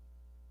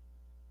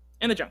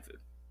 and the junk food.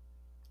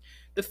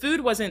 The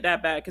food wasn't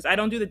that bad because I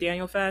don't do the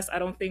Daniel fast. I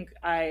don't think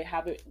I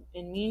have it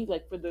in me.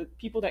 Like for the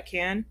people that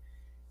can,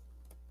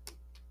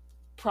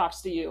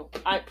 props to you.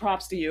 I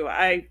props to you.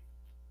 I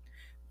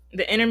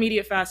The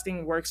intermediate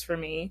fasting works for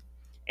me.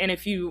 And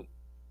if you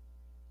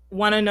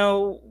want to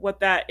know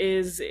what that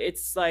is,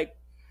 it's like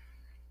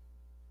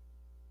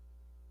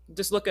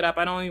just look it up.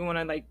 I don't even want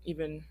to like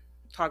even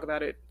talk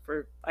about it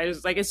for I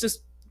just like it's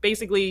just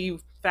basically you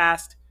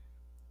fast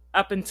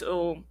up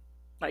until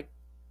like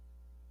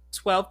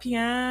 12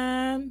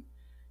 p.m.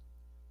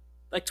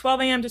 like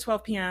 12 a.m. to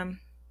 12 p.m.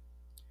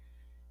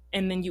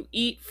 and then you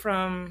eat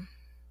from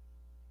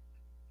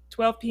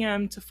 12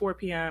 p.m. to 4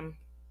 p.m.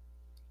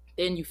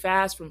 Then you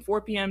fast from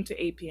 4 p.m. to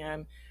 8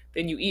 p.m.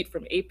 Then you eat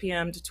from 8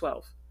 p.m. to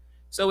 12.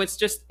 So it's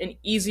just an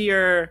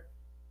easier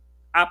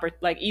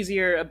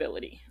easier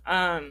ability.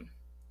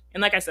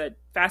 And like I said,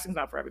 fasting's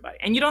not for everybody.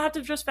 And you don't have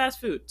to just fast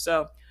food.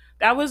 So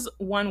that was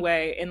one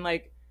way. And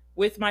like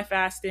with my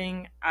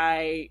fasting,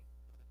 I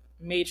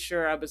made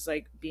sure I was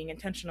like being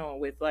intentional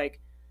with like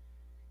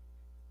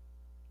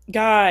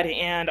God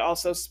and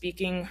also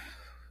speaking,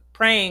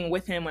 praying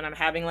with him when I'm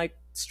having like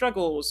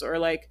struggles or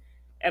like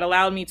it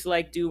allowed me to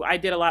like do I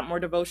did a lot more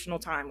devotional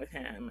time with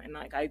him and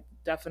like I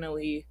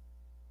definitely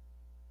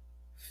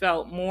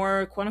felt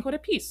more quote unquote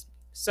at peace.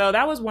 So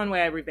that was one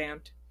way I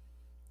revamped.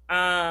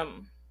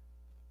 Um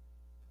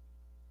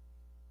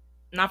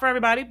Not for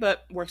everybody,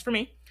 but works for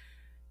me.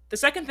 The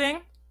second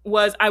thing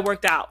was I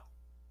worked out.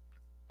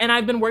 And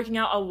I've been working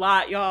out a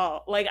lot,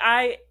 y'all. Like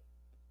I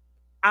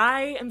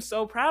am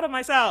so proud of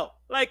myself.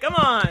 Like, come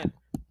on.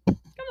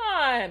 Come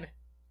on.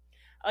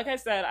 Like I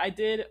said,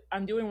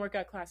 I'm doing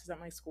workout classes at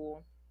my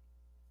school.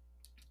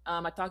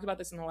 I talked about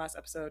this in the last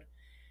episode.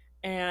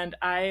 And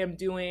I am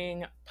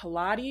doing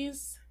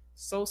Pilates,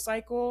 Soul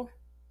Cycle,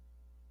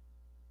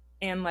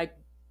 and like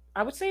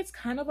I would say it's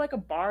kind of like a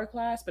bar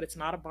class, but it's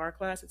not a bar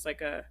class. It's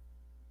like a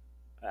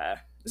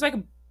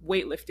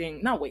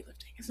weightlifting, not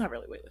weightlifting. It's not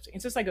really weightlifting.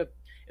 It's just like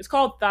it's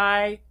called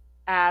thigh,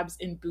 abs,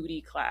 and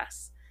booty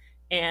class.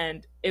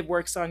 And it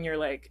works on your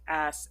like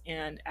ass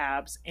and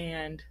abs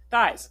and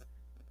thighs.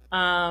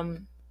 All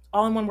in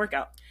one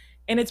workout.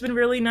 And it's been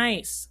really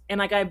nice. And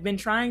like I've been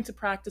trying to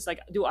practice like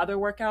do other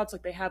workouts.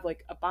 Like they have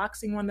like a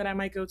boxing one that I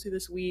might go to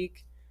this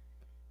week.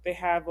 They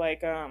have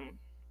like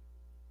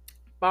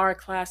bar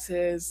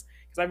classes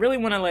because I really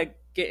want to like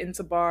get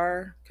into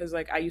bar because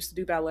like I used to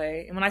do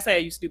ballet, and when I say I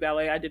used to do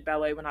ballet, I did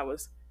ballet when I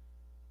was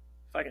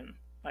fucking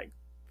like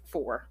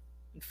 4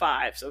 and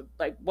 5. So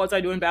like, was I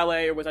doing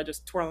ballet or was I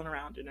just twirling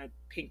around in a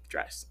pink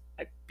dress?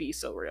 I'd be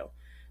so real,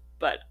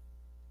 but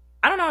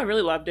I don't know. I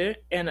really loved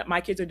it, and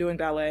my kids are doing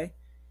ballet,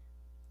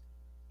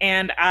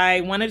 and I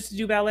wanted to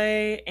do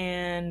ballet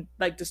and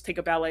like just take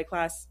a ballet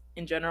class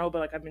in general, but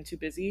like I've been too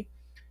busy.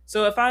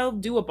 So if I'll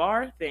do a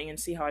bar thing and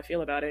see how I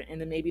feel about it, and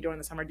then maybe during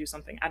the summer do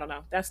something, I don't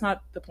know. That's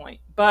not the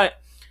point.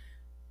 But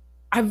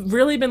I've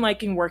really been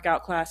liking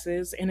workout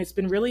classes, and it's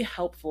been really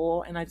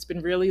helpful, and it's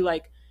been really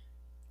like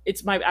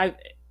I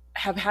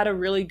have had a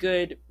really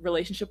good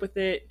relationship with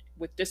it,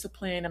 with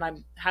discipline, and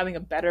I'm having a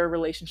better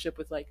relationship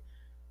with like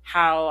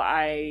how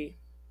I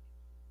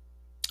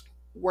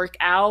work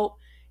out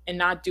and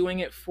not doing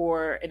it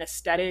for an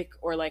aesthetic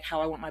or like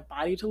how I want my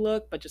body to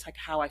look, but just like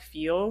how I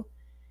feel.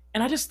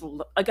 And I just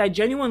like I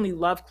genuinely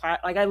love class.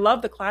 Like I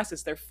love the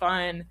classes. They're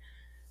fun.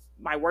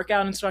 My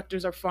workout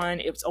instructors are fun.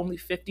 It's only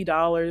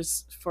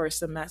 $50 for a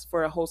semester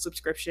for a whole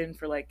subscription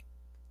for like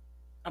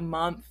a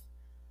month,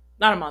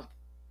 not a month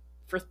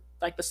for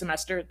like the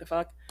semester. The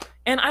fuck.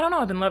 And I don't know.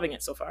 I've been loving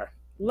it so far.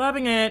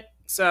 Loving it.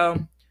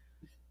 So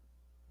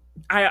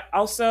I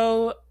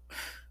also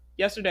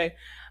yesterday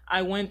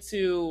I went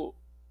to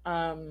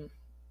um,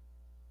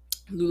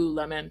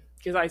 Lululemon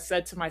because I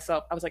said to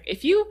myself, I was like,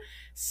 if you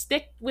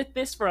stick with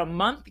this for a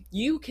month,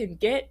 you're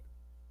gonna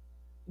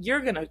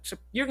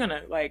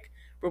like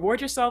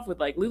reward yourself with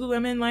like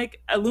Lululemon,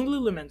 like a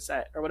Lululemon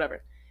set or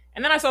whatever.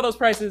 And then I saw those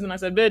prices and I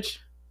said, bitch,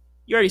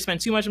 you already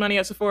spent too much money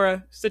at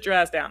Sephora. Sit your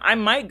ass down. I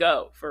might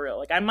go for real.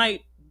 Like I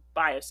might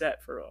buy a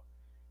set for real,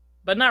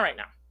 but not right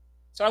now.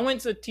 So I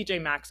went to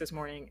TJ Maxx this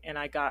morning and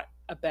I got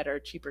a better,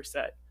 cheaper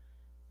set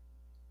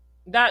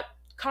that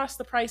cost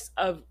the price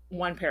of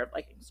one pair of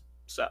leggings.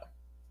 So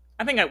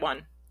I think I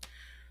won.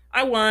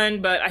 I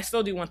won, but I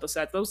still do want those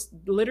sets.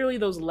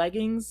 Those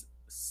leggings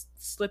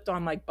slipped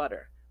on like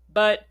butter.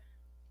 But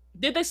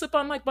did they slip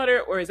on like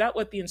butter, or is that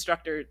what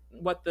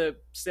the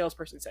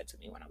salesperson said to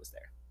me when I was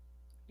there?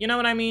 You know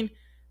what I mean?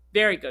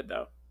 Very good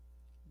though.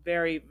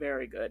 Very,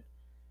 very good.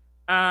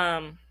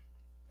 Um,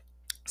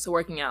 so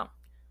working out.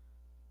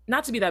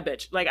 Not to be that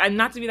bitch. Like I'm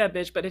not to be that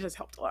bitch, but it has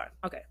helped a lot.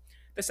 Okay.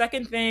 The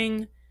second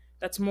thing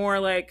that's more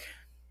like,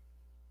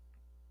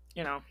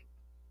 you know,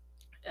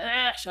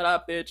 shut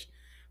up, bitch.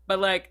 But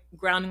like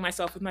grounding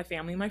myself with my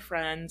family, my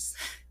friends.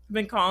 I've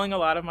been calling a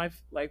lot of my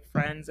like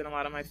friends and a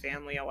lot of my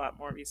family a lot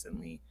more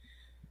recently.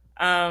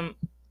 Um,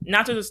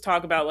 Not to just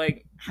talk about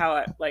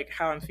how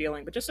I'm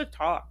feeling, but just to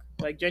talk,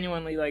 like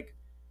genuinely, like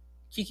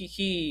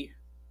key,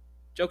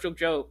 joke, joke,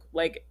 joke,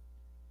 like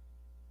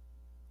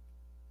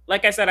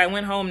like I said, I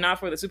went home not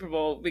for the Super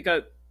Bowl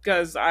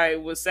because I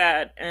was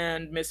sad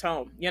and missed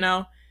home,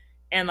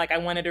 and like I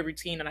wanted a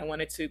routine and I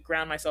wanted to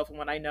ground myself in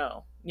what I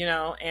know,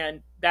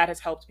 and that has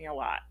helped me a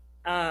lot.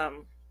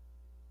 Um,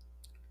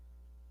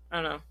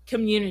 I don't know,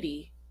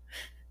 community.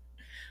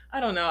 I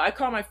don't know. I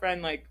call my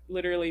friend like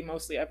literally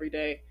mostly every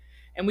day,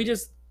 and we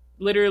just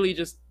literally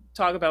just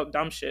talk about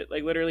dumb shit,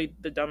 like literally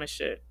the dumbest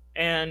shit.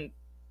 And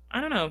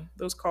I don't know,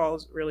 those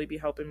calls really be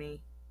helping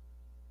me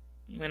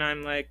when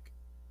I'm like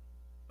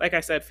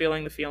I said,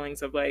 feeling the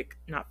feelings of like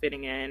not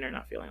fitting in or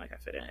not feeling like I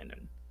fit in,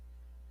 and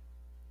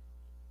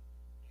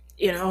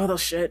all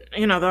those shit,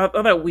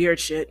 all that weird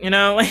shit,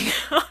 like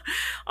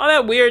all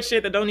that weird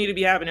shit that don't need to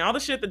be happening, all the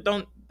shit that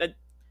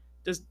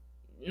just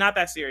not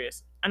that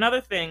serious.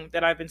 Another thing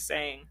that I've been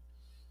saying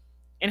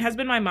and has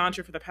been my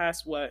mantra for the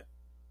past what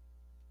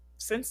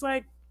since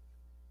like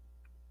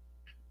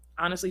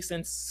honestly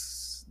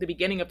since the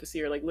beginning of this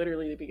year, like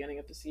literally the beginning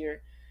of this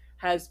year,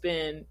 has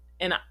been,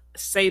 and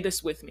say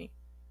this with me,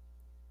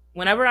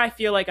 whenever I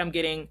feel like I'm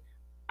getting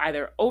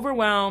either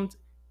overwhelmed,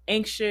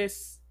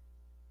 anxious,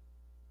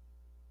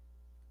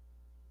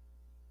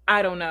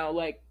 I don't know,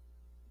 like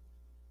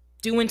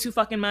doing too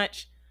fucking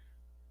much,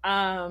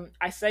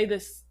 I say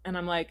this and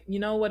I'm like, you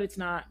know what? It's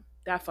not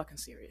that fucking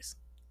serious.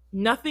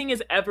 Nothing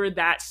is ever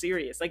that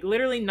serious. Like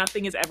literally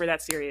nothing is ever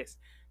that serious.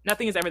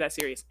 Nothing is ever that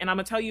serious. And I'm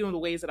gonna tell you in the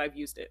ways that I've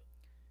used it.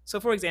 So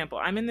for example,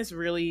 I'm in this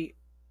really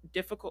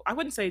difficult, I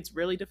wouldn't say it's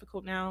really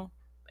difficult now.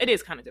 It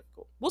is kind of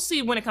difficult. We'll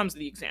see when it comes to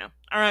the exam.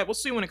 All right, we'll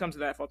see when it comes to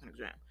that fucking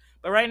exam.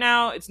 But right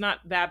now, it's not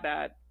that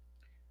bad.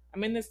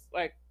 I'm in this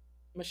like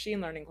machine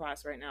learning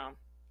class right now.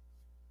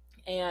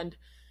 And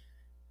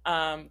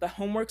the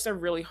homeworks are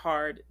really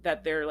hard,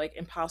 that they're like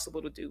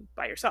impossible to do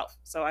by yourself.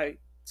 So I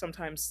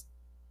sometimes,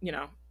 you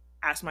know,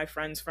 ask my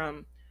friends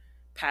from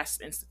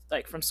past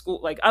like from school,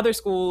 like other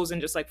schools,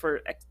 and just like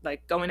for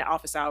like going to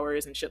office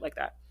hours and shit like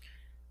that.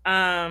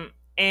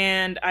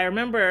 And I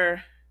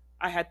remember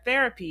I had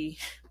therapy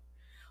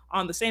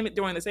on the same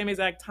during the same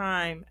exact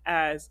time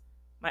as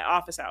my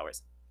office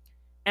hours,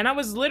 and I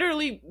was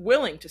literally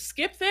willing to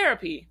skip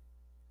therapy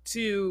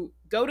to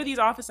go to these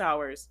office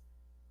hours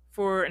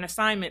for an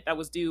assignment that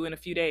was due in a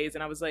few days.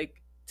 And I was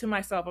like to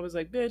myself, I was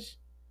like,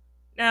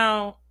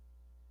 now,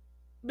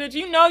 bitch,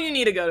 you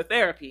need to go to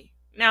therapy.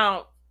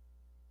 Now,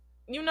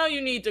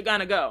 you need to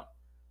kind of go.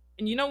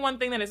 And one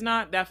thing that is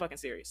not that fucking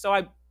serious. So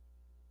I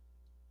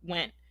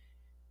went,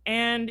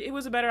 and it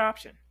was a better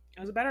option. It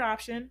was a better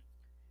option.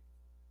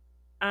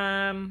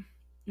 It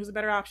was a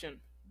better option.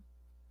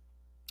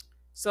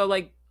 So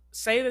like,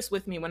 say this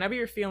with me whenever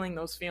you're feeling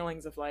those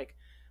feelings of like,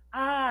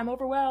 I'm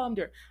overwhelmed,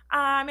 or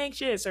I'm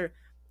anxious, or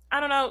I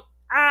don't know,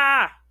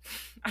 I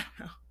don't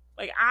know,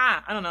 like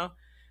I don't know.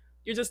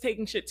 You're just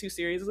taking shit too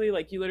seriously.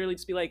 Like you literally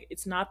just be like,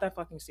 it's not that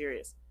fucking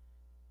serious.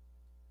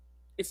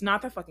 It's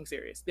not that fucking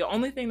serious. The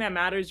only thing that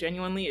matters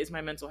genuinely is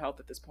my mental health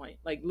at this point.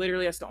 Like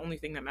literally, that's the only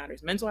thing that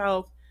matters. Mental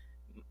health,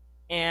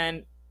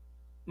 and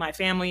my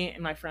family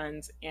and my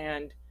friends,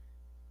 and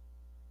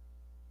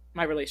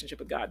my relationship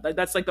with God.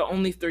 That's like the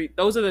only three.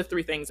 Those are the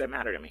three things that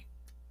matter to me.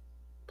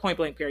 Point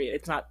blank. Period.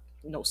 It's not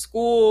no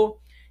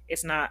school.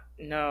 It's not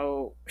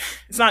no.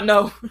 It's not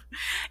no.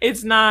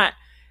 It's not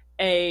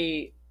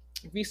a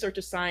research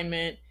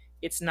assignment.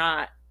 It's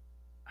not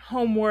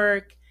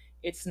homework.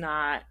 It's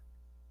not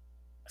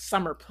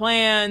summer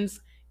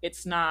plans.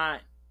 It's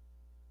not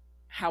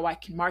how I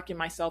can market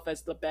myself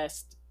as the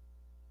best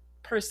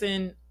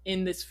person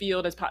in this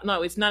field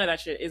no, it's none of that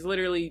shit. It's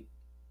literally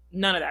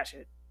none of that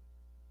shit.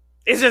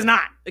 It's just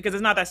not, because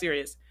it's not that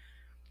serious.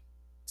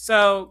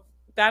 So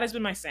that has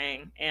been my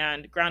saying,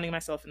 and grounding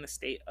myself in the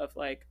state of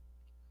like,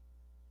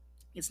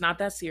 it's not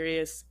that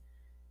serious.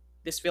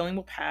 This feeling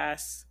will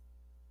pass.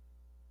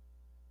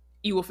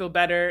 You will feel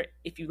better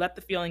if you let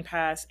the feeling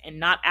pass and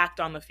not act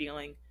on the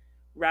feeling,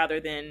 rather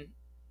than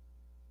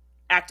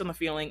act on the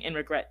feeling and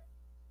regret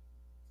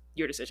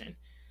your decision.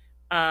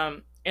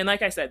 And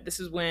like I said, this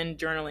is when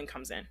journaling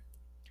comes in.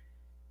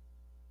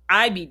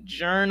 I be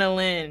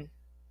journaling,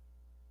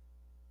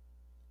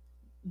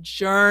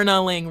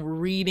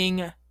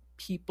 reading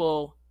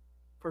people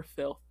for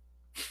filth.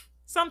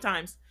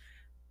 Sometimes,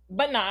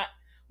 but not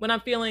when I'm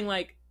feeling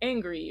like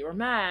angry or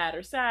mad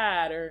or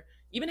sad or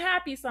even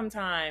happy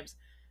sometimes.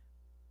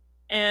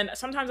 And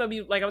sometimes I'll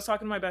be like, I was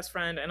talking to my best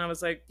friend and I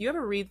was like, do you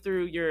ever read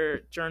through your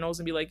journals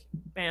and be like,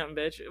 bam,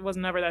 bitch, it was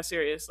never that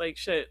serious. Like,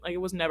 shit, like, it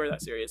was never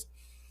that serious.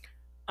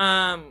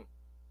 Um,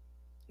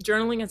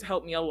 Journaling has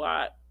helped me a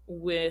lot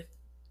with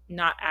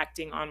not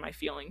acting on my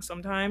feelings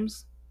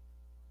sometimes.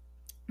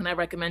 And I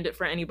recommend it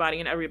for anybody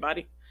and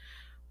everybody.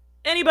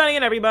 Anybody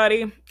and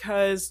everybody,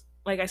 because,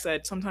 like I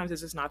said, sometimes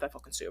it's just not that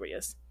fucking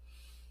serious.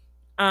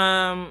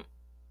 Um,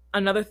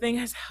 Another thing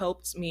has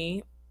helped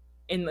me,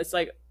 and it's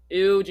like,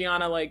 ew,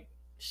 Gianna, like,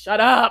 shut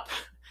up.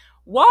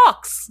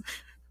 Walks.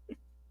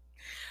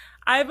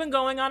 I've been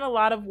going on a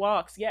lot of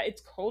walks. Yeah,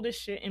 it's cold as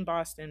shit in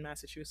Boston,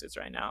 Massachusetts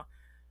right now.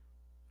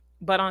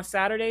 But on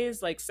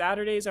Saturdays, like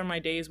Saturdays are my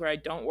days where I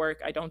don't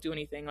work, I don't do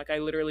anything. Like I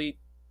literally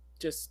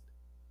just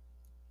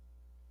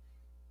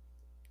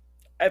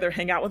either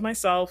hang out with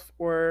myself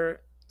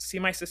or see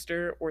my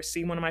sister or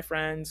see one of my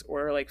friends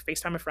or like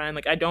FaceTime a friend.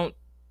 Like I don't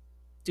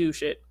do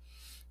shit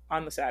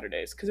on the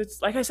Saturdays because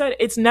it's like I said,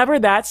 it's never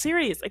that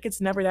serious. Like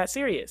it's never that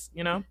serious,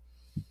 you know?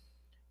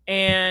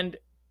 And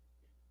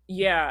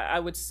yeah, I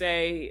would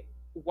say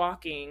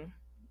walking.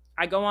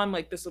 I go on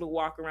like this little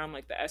walk around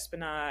like the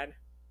Esplanade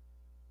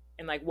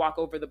and like walk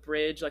over the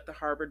bridge, like the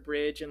Harvard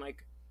Bridge, and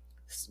like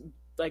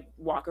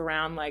walk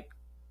around like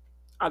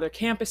other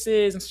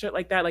campuses and shit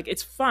like that. Like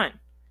it's fun.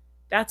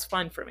 That's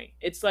fun for me.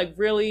 It's like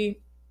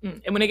really,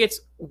 and when it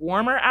gets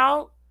warmer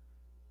out,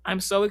 I'm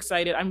so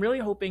excited. I'm really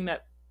hoping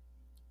that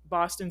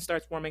Boston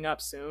starts warming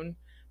up soon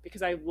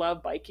because I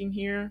love biking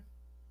here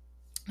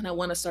and I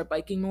want to start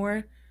biking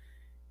more.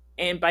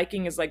 And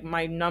biking is like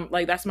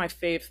like that's my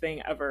fave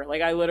thing ever.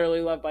 Like I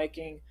literally love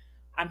biking.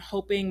 I'm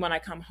hoping when I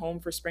come home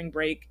for spring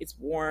break, it's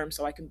warm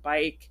so I can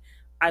bike.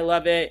 I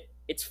love it.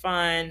 It's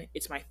fun.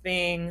 It's my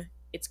thing.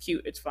 It's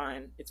cute. It's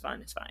fun. It's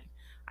fun. It's fine.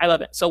 I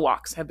love it. So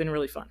walks have been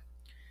really fun.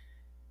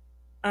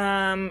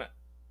 Um,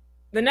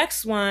 the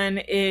next one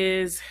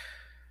is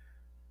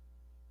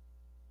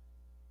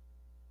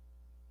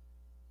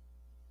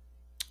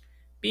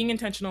being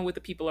intentional with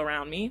the people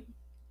around me,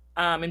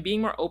 and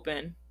being more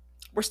open.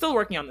 We're still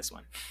working on this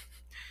one.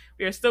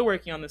 We are still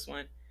working on this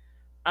one.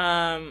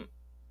 Um,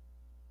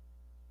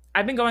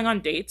 I've been going on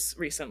dates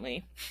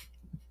recently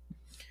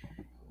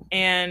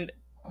and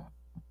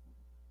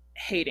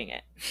hating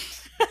it.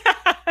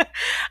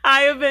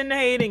 I have been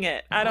hating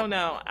it. I don't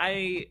know.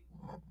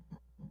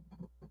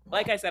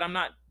 Like I said, I'm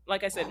not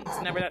like I said,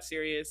 it's never that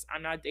serious.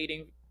 I'm not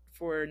dating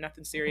for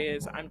nothing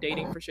serious. I'm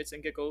dating for shits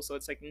and giggles, so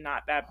it's like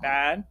not that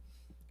bad.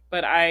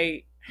 But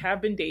I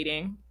have been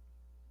dating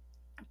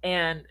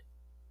and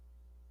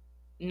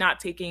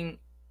not taking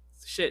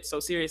shit so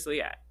seriously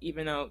yet,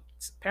 even though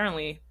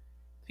apparently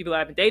people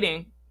that I've been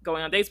dating,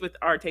 going on dates with,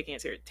 are taking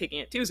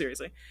it too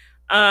seriously.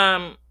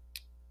 Um,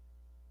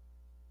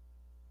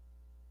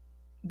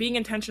 being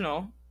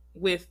intentional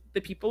with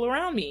the people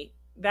around me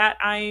that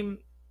I'm,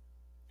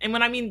 and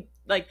when I mean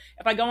like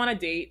if I go on a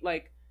date,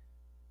 like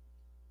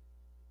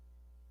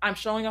I'm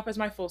showing up as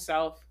my full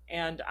self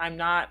and I'm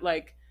not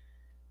like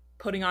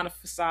putting on a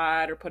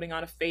facade or putting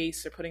on a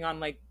face or putting on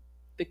like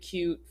the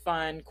cute,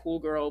 fun, cool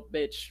girl,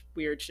 bitch,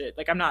 weird shit.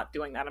 Like I'm not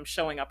doing that. I'm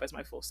showing up as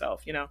my full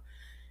self, you know?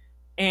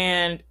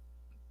 And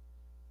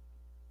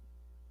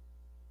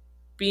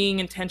being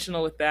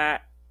intentional with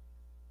that.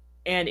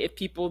 And if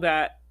people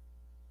that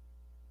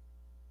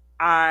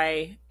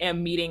I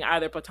am meeting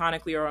either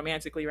platonically or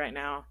romantically right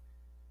now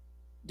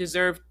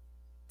deserve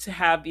to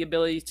have the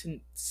ability to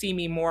see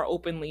me more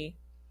openly,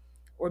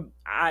 or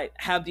I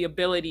have the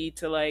ability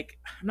to like,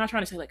 I'm not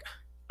trying to say like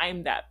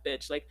I'm that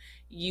bitch. Like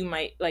you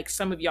might like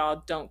some of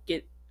y'all don't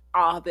get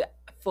all the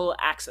full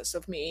access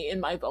of me in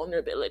my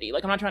vulnerability.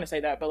 Like I'm not trying to say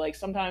that, but like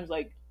sometimes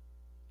like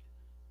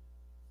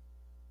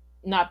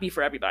not be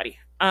for everybody.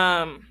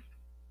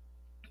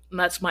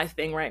 That's my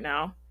thing right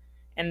now.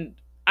 And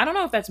I don't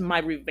know if that's my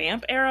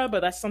revamp era,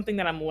 but that's something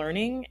that I'm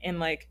learning and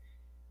like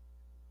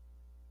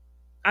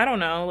I don't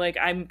know, like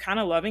I'm kind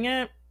of loving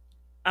it.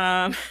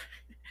 Um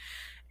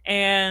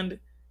and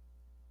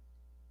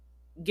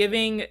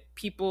giving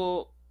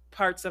people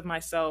parts of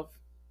myself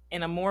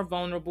in a more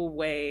vulnerable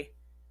way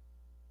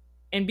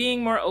and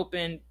being more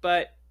open,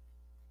 but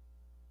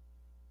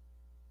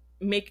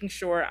making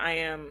sure I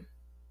am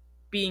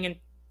being in,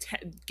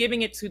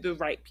 giving it to the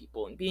right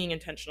people and being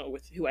intentional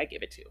with who I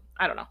give it to.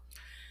 I don't know.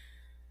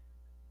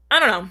 I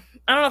don't know.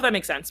 I don't know if that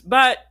makes sense,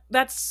 but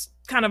that's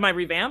kind of my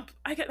revamp.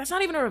 That's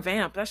not even a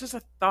revamp. That's just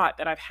a thought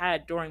that I've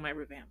had during my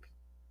revamp.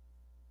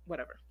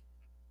 Whatever.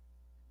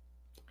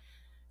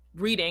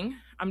 Reading.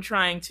 I'm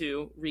trying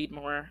to read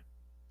more,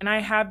 and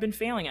I have been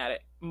failing at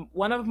it.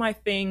 One of my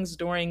things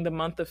during the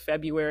month of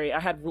February, I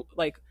had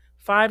like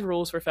 5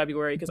 rules for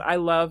February because I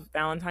love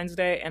Valentine's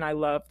Day and I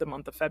love the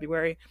month of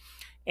February.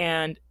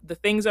 And the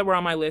things that were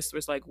on my list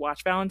was like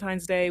watch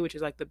Valentine's Day, which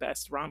is like the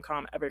best rom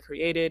com ever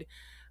created.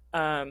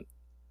 Um,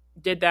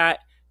 did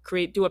that,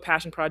 do a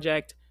passion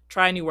project,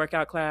 try a new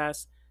workout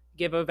class,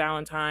 give a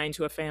Valentine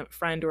to a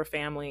friend or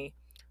family,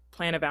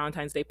 plan a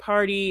Valentine's Day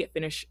party,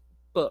 finish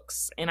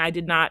books. And I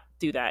did not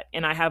do that.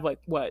 And I have like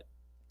what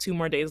 2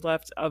 more days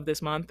left of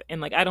this month, and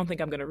like I don't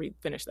think I'm gonna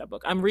finish that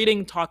book. I'm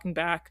reading Talking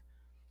Back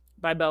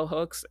by Bell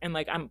Hooks, and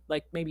like I'm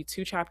like maybe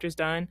 2 chapters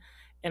done,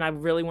 and I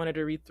really wanted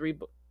to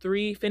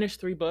read finish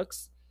 3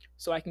 books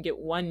so I can get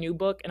one new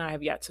book, and I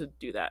have yet to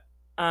do that.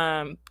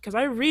 Because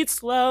I read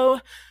slow,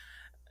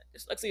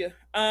 dyslexia.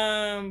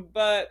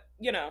 But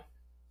you know,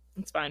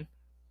 it's fine.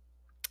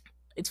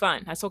 It's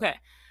fine. That's okay.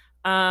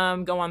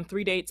 Go on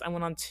 3 dates. I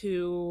went on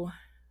 2.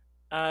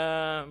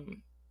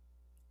 Um,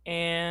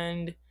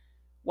 and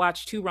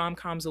watch 2 rom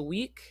coms a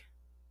week.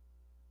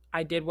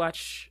 I did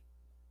watch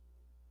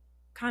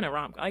kind of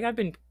rom. Like I've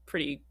been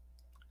pretty.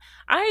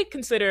 I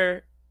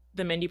consider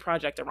the Mindy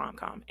Project a rom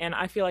com, and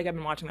I feel like I've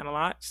been watching that a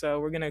lot. So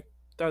we're gonna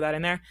throw that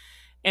in there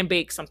and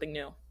bake something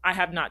new. I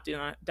have not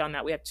done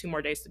that. We have 2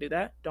 more days to do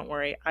that. Don't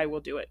worry, I will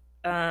do it.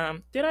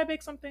 Did I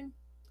bake something?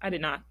 I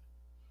did not.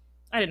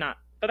 I did not,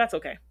 but that's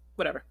okay.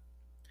 Whatever.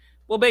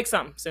 We'll bake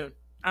some soon.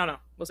 I don't know.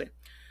 We'll see.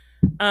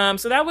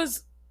 So that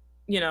was,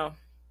 you know,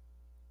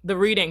 the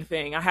reading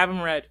thing. I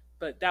haven't read,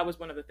 but that was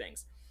one of the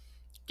things.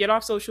 Get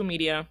off social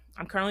media.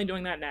 I'm currently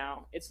doing that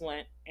now. It's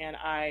Lent, and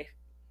I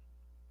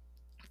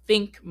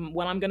think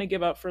what I'm gonna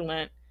give up for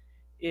Lent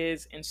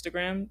is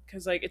Instagram,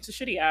 because like it's a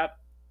shitty app,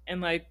 and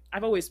like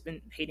I've always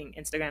been hating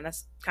Instagram.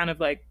 That's kind of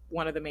like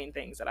one of the main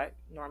things that I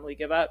normally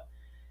give up,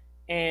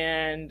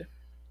 and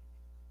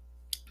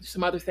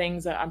some other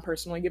things that I'm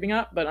personally giving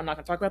up, but I'm not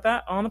gonna talk about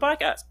that on the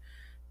podcast.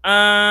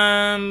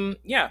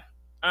 Yeah,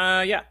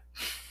 yeah.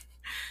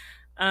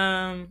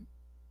 um,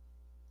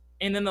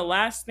 and then the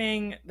last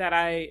thing that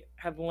I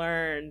have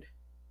learned,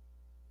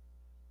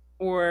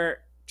 or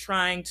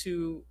trying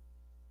to,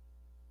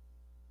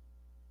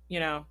 you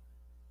know,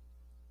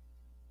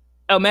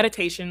 oh,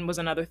 meditation was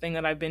another thing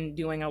that I've been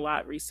doing a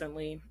lot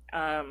recently.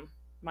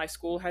 My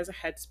school has a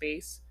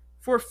Headspace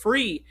for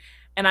free,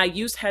 and I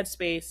used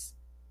Headspace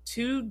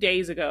 2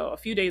 days ago, a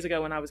few days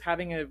ago, when I was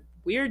having a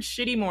weird,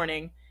 shitty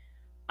morning.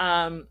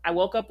 I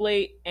woke up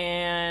late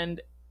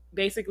and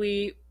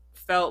basically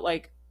felt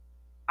like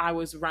I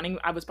was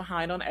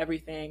behind on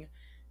everything,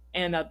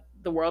 and that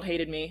the world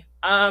hated me.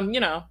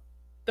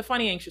 The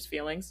funny, anxious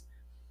feelings,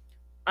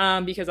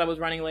 because I was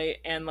running late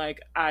and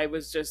like I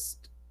was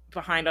just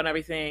behind on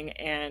everything,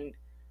 and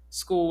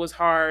school was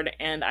hard,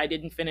 and I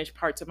didn't finish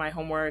parts of my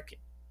homework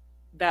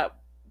that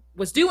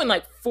was due in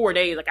like 4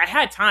 days. Like I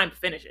had time to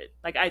finish it.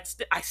 Like I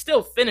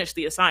still finished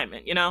the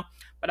assignment,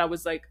 but I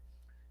was like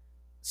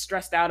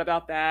stressed out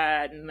about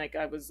that, and like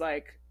I was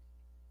like,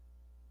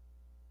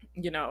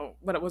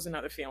 what was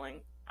another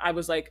feeling? I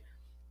was like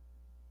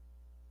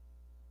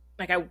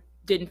I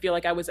didn't feel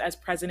like I was as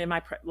present in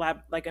my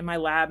lab, like in my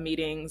lab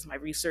meetings. My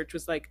research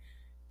was like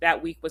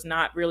that week was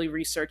not really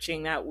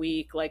researching that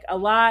week. Like a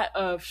lot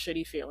of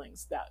shitty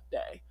feelings that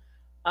day.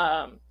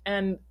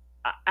 And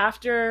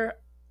after,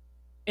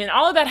 and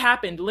all of that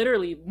happened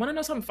literally. Want to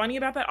know something funny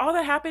about that? All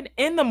that happened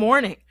in the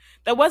morning.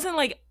 That wasn't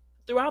like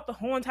throughout the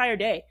whole entire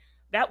day.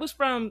 That was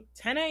from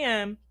 10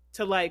 a.m.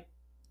 to like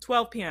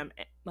 12 p.m.,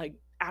 like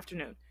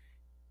afternoon.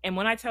 And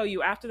when I tell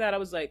you after that, I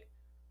was like,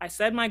 I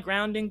said my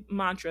grounding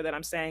mantra that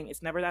I'm saying,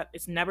 it's never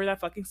that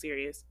fucking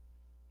serious.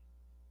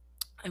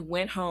 I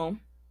went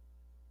home.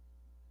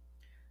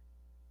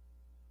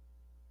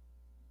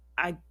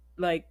 I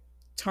like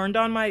turned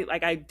on I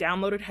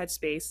downloaded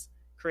Headspace,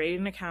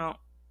 created an account,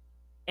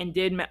 and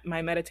did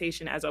my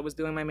meditation as I was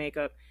doing my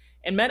makeup.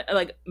 And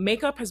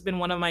makeup has been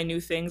one of my new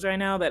things right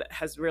now that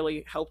has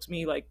really helped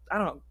me. Like, I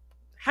don't know,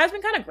 has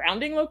been kind of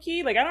grounding, low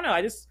key. Like, I don't know.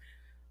 I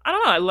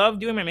don't know. I love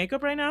doing my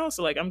makeup right now.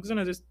 So like, I'm just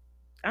gonna just,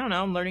 I don't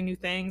know. I'm learning new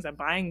things. I'm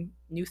buying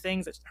new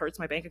things. It hurts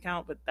my bank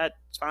account, but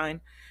that's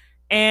fine.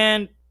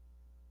 And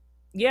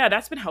yeah,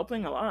 that's been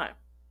helping a lot.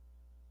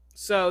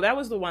 So that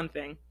was the one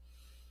thing.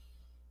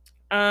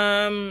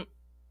 Um,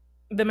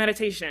 the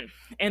meditation,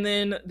 and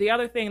then the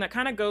other thing that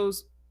kind of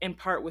goes in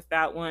part with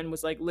that one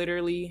was like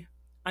literally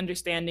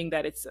understanding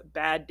that it's a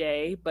bad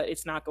day, but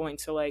it's not going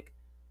to like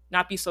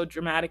not be so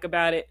dramatic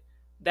about it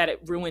that it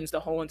ruins the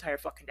whole entire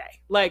fucking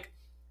day. Like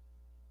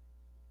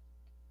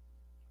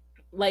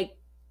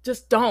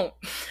just don't,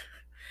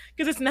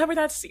 because it's never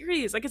that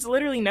serious. Like it's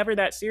literally never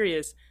that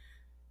serious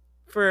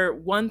for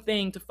one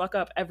thing to fuck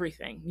up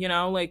everything.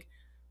 Like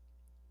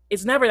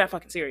it's never that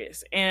fucking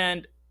serious.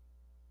 And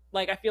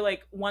like I feel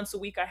like once a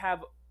week I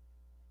have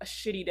a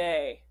shitty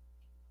day.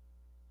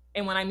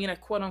 And when I mean a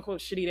quote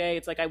unquote shitty day,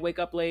 it's like I wake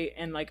up late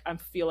and like I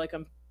feel like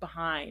I'm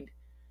behind.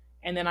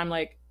 And then I'm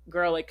like,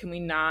 girl, like, can we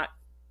not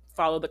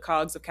follow the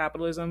cogs of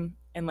capitalism,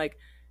 and like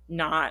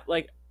not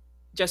like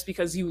just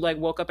because you like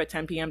woke up at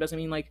 10 p.m. doesn't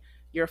mean like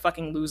you're a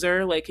fucking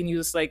loser. Like, can you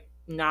just like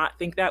not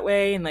think that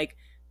way and like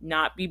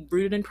not be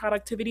rooted in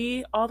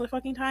productivity all the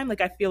fucking time? Like,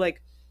 I feel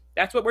like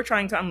that's what we're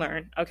trying to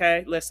unlearn.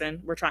 Okay,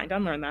 listen, we're trying to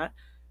unlearn that.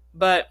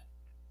 But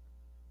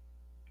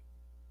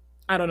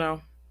I don't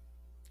know.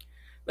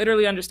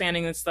 Literally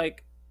understanding it's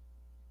like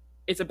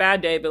it's a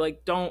bad day, but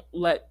like don't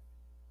let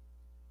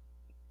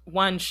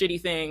one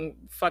shitty thing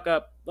fuck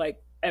up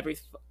like every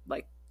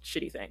like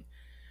shitty thing.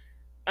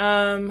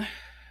 Um,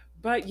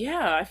 but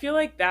yeah, I feel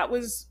like that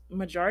was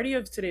majority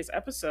of today's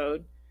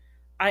episode.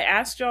 I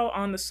asked y'all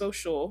on the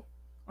socials,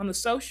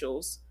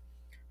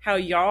 how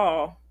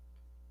y'all,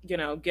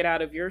 get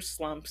out of your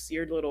slumps,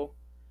 your little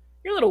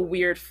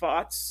weird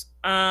thoughts.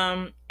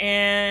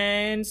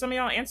 And some of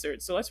y'all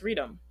answered, so let's read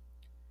them.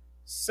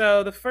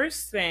 So the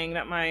first thing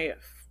that my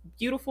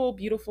beautiful,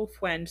 beautiful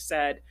friend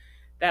said,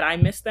 that I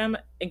miss them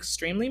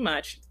extremely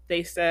much.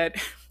 They said,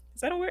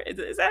 "Is that a word?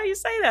 Is that how you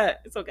say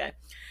that?" It's okay.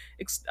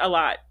 A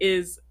lot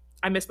is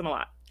I miss them a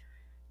lot.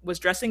 Was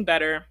dressing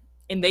better,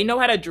 and they know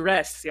how to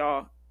dress,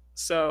 y'all.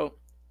 So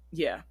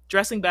yeah,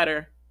 dressing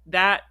better.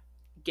 That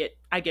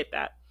I get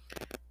that.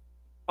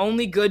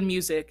 Only good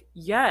music,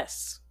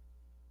 yes.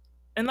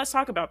 And let's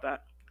talk about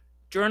that.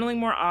 Journaling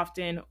more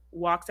often,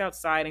 walks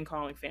outside, and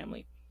calling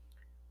family.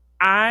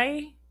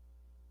 I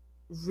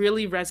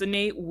really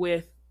resonate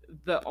with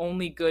the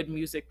only good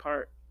music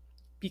part,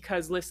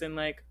 because listen,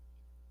 like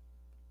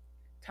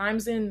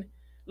times in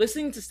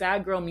listening to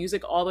sad girl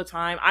music all the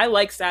time. I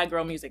like sad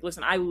girl music.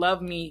 Listen, I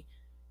love me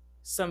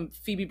some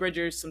Phoebe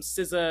Bridgers, some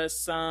SZA,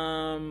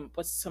 some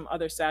what's some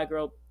other sad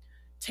girl,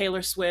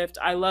 Taylor Swift.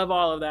 I love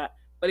all of that.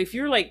 But if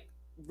you're like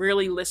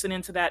really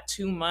listening to that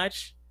too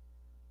much,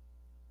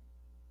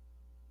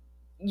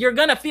 you're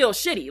gonna feel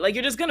shitty. Like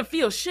you're just gonna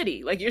feel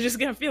shitty. Like you're just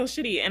gonna feel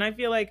shitty. And I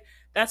feel like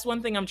that's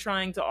one thing I'm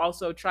trying to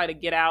also try to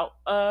get out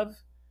of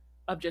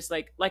just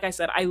like I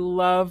said, I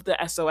love the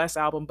SOS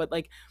album, but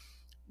like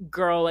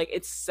girl, like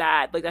it's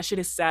sad. Like that shit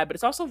is sad, but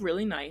it's also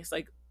really nice.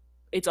 Like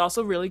it's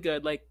also really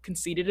good. Like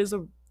Conceited is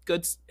a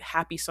good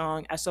happy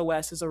song.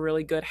 SOS is a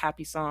really good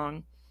happy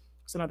song.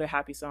 It's another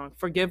happy song.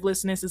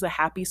 Forgivelessness is a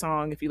happy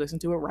song if you listen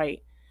to it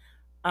right.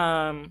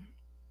 Um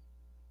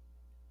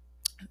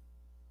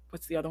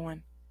what's the other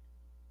one?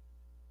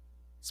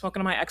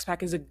 Smoking on My X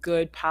Pack is a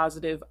good,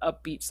 positive,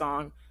 upbeat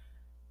song.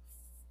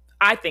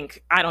 I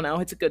think. I don't know.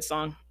 It's a good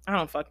song. I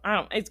don't fuck. I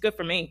don't. It's good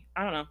for me.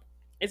 I don't know.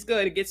 It's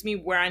good. It gets me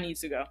where I need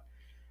to go.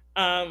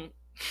 Um,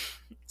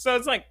 so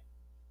it's like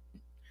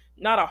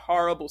not a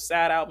horrible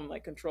sad album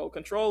like Control.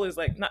 Control is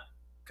like not.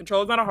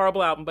 Control is not a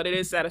horrible album, but it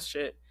is sad as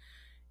shit.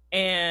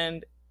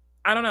 And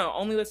I don't know.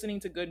 Only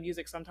listening to good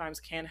music sometimes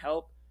can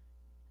help,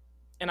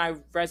 and I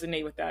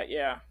resonate with that.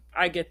 Yeah,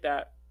 I get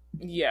that.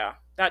 Yeah,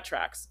 that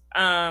tracks.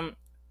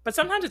 But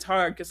sometimes it's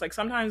hard because like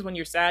sometimes when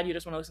you're sad, you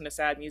just want to listen to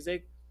sad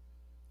music.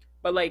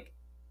 But like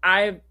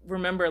I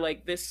remember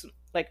like this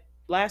like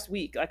last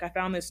week, like I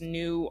found this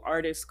new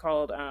artist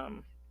called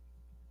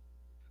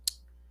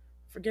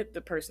forget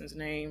the person's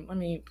name. Let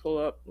me pull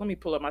up my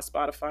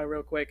Spotify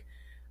real quick.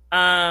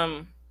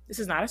 This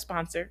is not a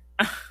sponsor.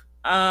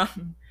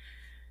 um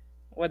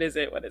what is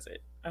it? What is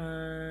it?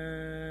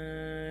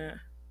 Her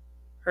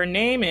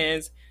name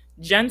is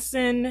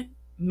Jensen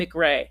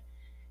McRae.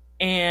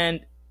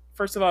 And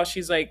first of all,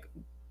 she's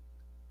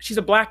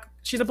a black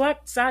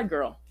sad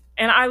girl.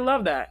 And I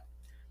love that.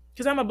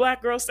 Because I'm a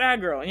black girl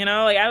sad girl,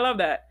 like I love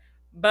that.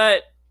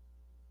 But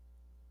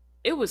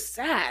it was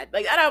sad.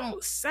 Like that album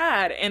was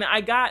sad. And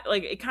I got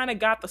like it kind of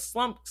got the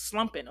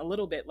slumping a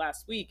little bit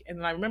last week.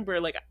 And I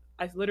remember like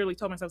I literally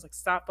told myself like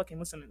stop fucking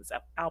listening to this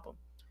album.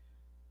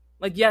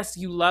 Like yes,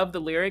 you love the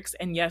lyrics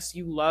and yes,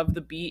 you love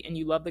the beat and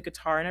you love the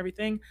guitar and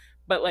everything,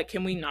 but like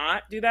can we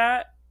not do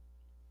that?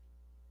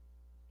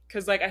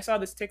 Cuz like I saw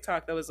this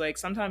TikTok that was like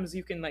sometimes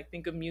you can like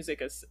think of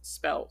music as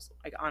spells,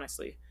 like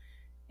honestly.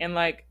 And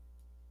like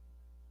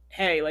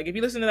hey, like if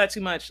you listen to that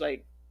too much,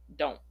 like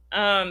don't.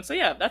 So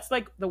yeah, that's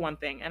like the one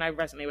thing, and I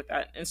resonate with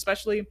that, and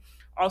especially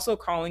also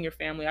calling your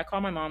family. I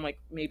call my mom like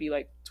maybe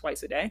like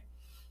twice a day,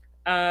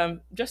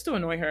 just to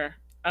annoy her.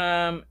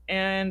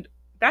 And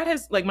that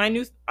has like my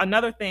new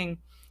another thing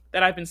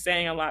that I've been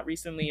saying a lot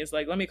recently is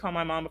like, let me call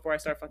my mom before I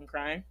start fucking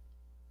crying,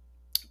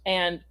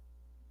 and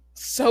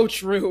so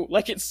true,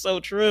 like it's so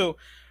true.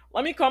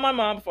 Let me call my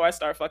mom before I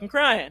start fucking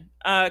crying,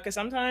 because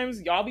sometimes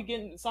I'll be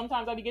getting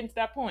to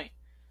that point.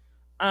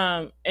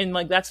 And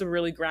like that's a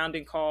really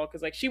grounding call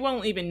because like she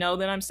won't even know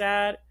that I'm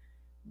sad,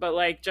 but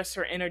like just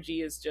her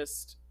energy is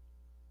just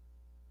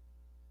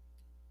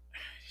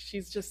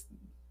she's just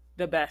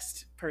the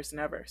best person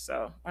ever.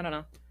 So I don't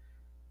know,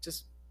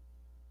 just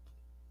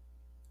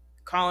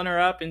calling her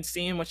up and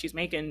seeing what she's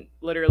making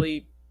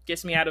literally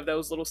gets me out of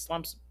those little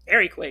slumps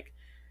very quick,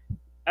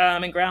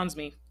 and grounds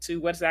me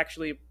to what's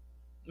actually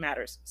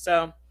matters.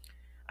 So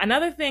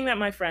another thing that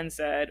my friend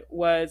said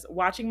was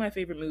watching my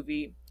favorite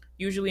movie,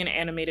 usually an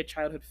animated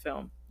childhood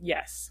film.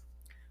 Yes,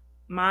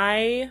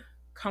 my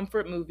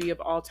comfort movie of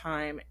all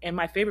time and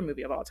my favorite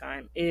movie of all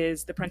time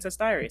is The Princess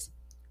Diaries.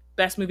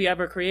 Best movie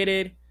ever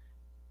created.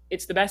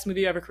 It's the best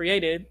movie ever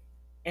created.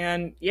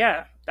 And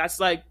yeah, that's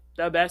like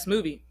the best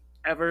movie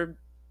ever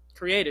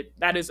created.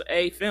 That is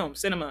a film,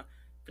 cinema,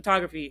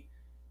 photography,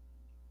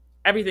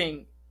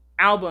 everything,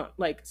 album,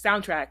 like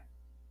soundtrack,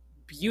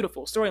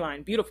 beautiful,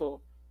 storyline,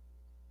 beautiful,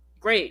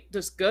 great,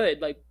 just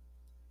good, like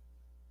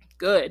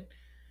good.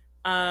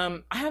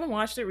 I haven't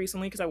watched it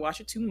recently because I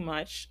watch it too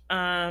much.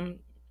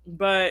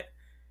 But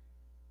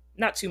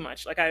not too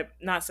much. Like I'm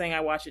not saying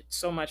I watch it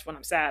so much when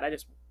I'm sad. I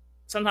just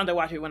sometimes I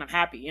watch it when I'm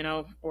happy,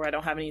 or I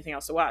don't have anything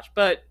else to watch.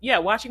 But yeah,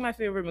 watching my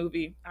favorite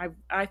movie,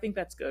 I think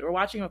that's good. Or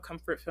watching a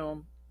comfort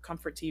film,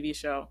 comfort TV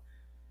show.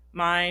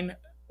 Mine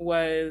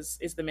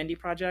is the Mindy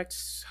Project.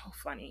 So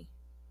funny,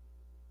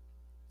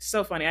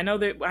 so funny. I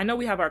know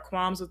we have our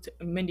qualms with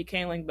Mindy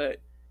Kaling,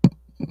 but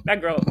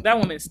that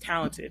woman is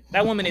talented.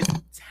 That woman is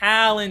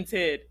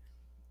talented.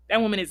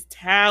 That woman is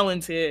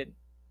talented.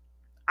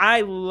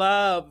 I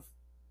love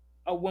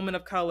a woman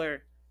of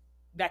color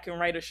that can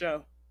write a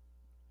show.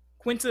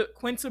 Quinta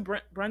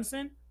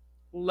Brunson,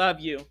 love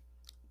you.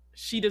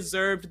 She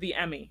deserved the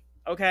Emmy.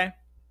 Okay,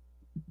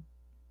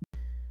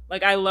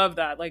 like I love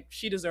that. Like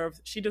she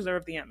deserved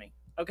the Emmy.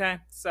 Okay,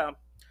 so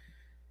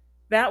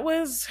that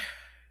was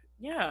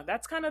yeah.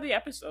 That's kind of the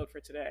episode for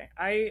today.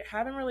 I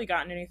haven't really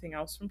gotten anything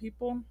else from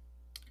people,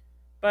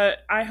 but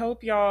I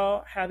hope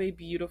y'all have a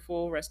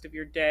beautiful rest of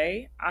your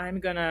day. I'm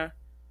gonna,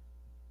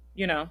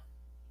 you know,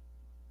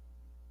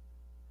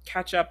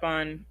 catch up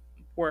on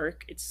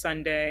work. It's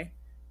Sunday.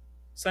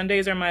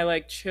 Sundays are my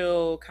like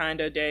chill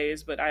kind of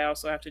days, but I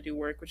also have to do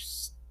work, which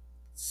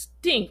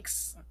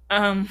stinks.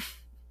 I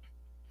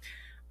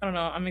don't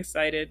know. I'm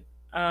excited.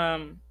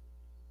 Um,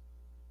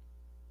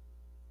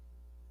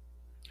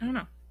 I don't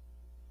know.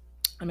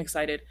 I'm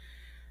excited.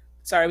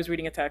 Sorry, I was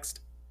reading a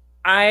text.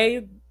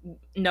 I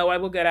know I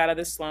will get out of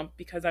this slump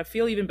because I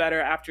feel even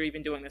better after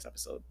even doing this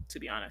episode, to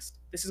be honest.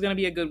 This is going to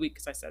be a good week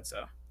because I said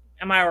so.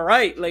 Am I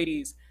right,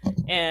 ladies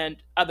and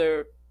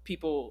other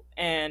people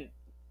and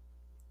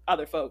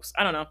other folks?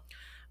 I don't know.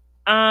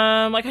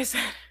 Like I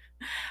said,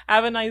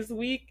 have a nice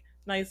week,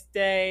 nice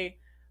day.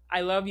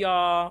 I love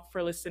y'all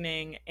for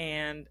listening,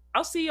 and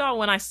I'll see y'all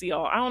when I see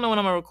y'all. I don't know when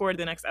I'm gonna record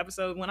the next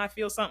episode. When I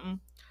feel something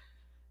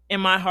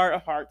in my heart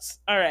of hearts.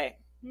 All right,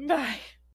 bye.